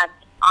kind of had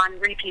on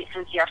repeat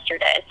since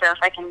yesterday. So if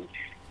I can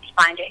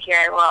find it here,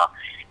 I will.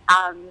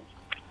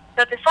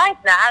 But besides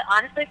that,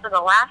 honestly, for the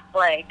last,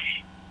 I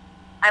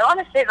want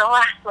to say the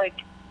last,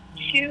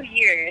 2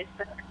 years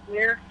since I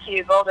moved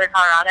to Boulder,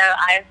 Colorado,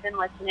 I've been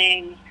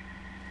listening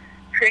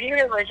pretty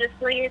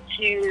religiously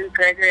to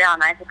Gregory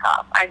Alan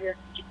Isakov. I just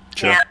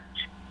can't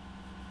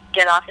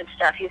get off his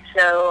stuff. He's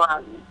so,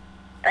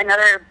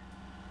 another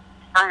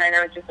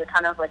songwriter with just a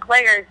ton of,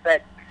 layers,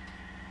 but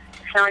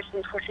so much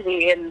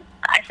simplicity, and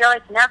I feel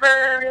like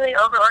never really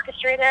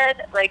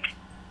over-orchestrated.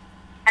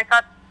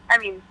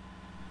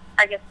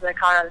 I guess the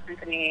Colorado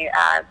Symphony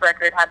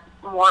record had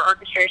more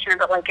orchestration,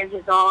 but in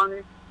his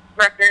own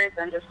records,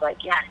 I'm just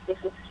yes, this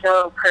is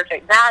so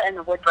perfect. That and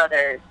the Wood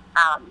Brothers,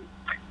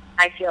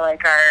 I feel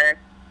like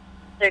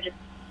they're just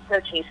so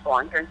tasteful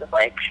in terms of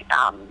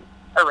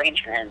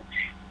arrangement.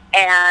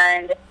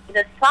 And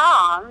the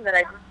song that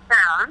I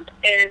found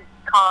is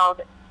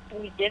called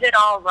 "We Did It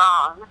All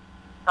Wrong"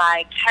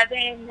 by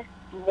Kevin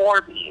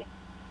Morby,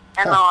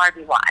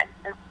 Morby.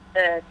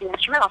 The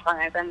instrumental song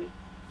I've been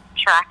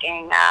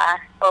tracking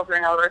over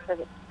and over for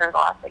the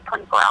last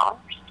 24 hours.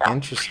 So.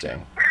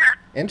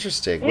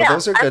 Interesting. Well,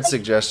 those are good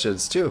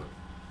suggestions too.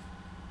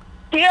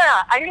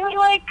 Yeah, I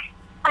really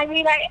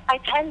I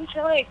tend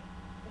to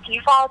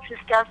default to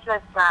stuff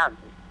that's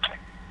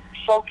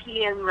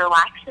folky and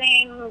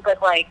relaxing,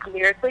 but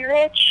lyrically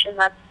rich, and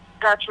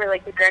that's where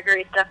the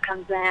Gregory stuff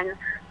comes in.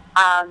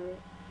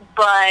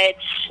 But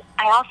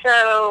I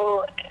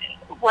also,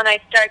 when I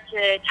start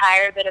to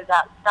tire a bit of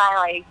that style,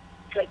 I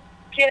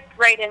get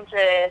right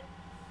into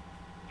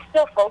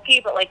still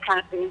folky, but kind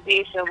of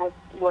boozy, so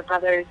with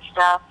other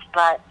stuff.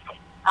 But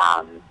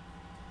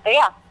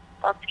yeah,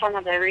 that's kind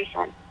of the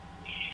recent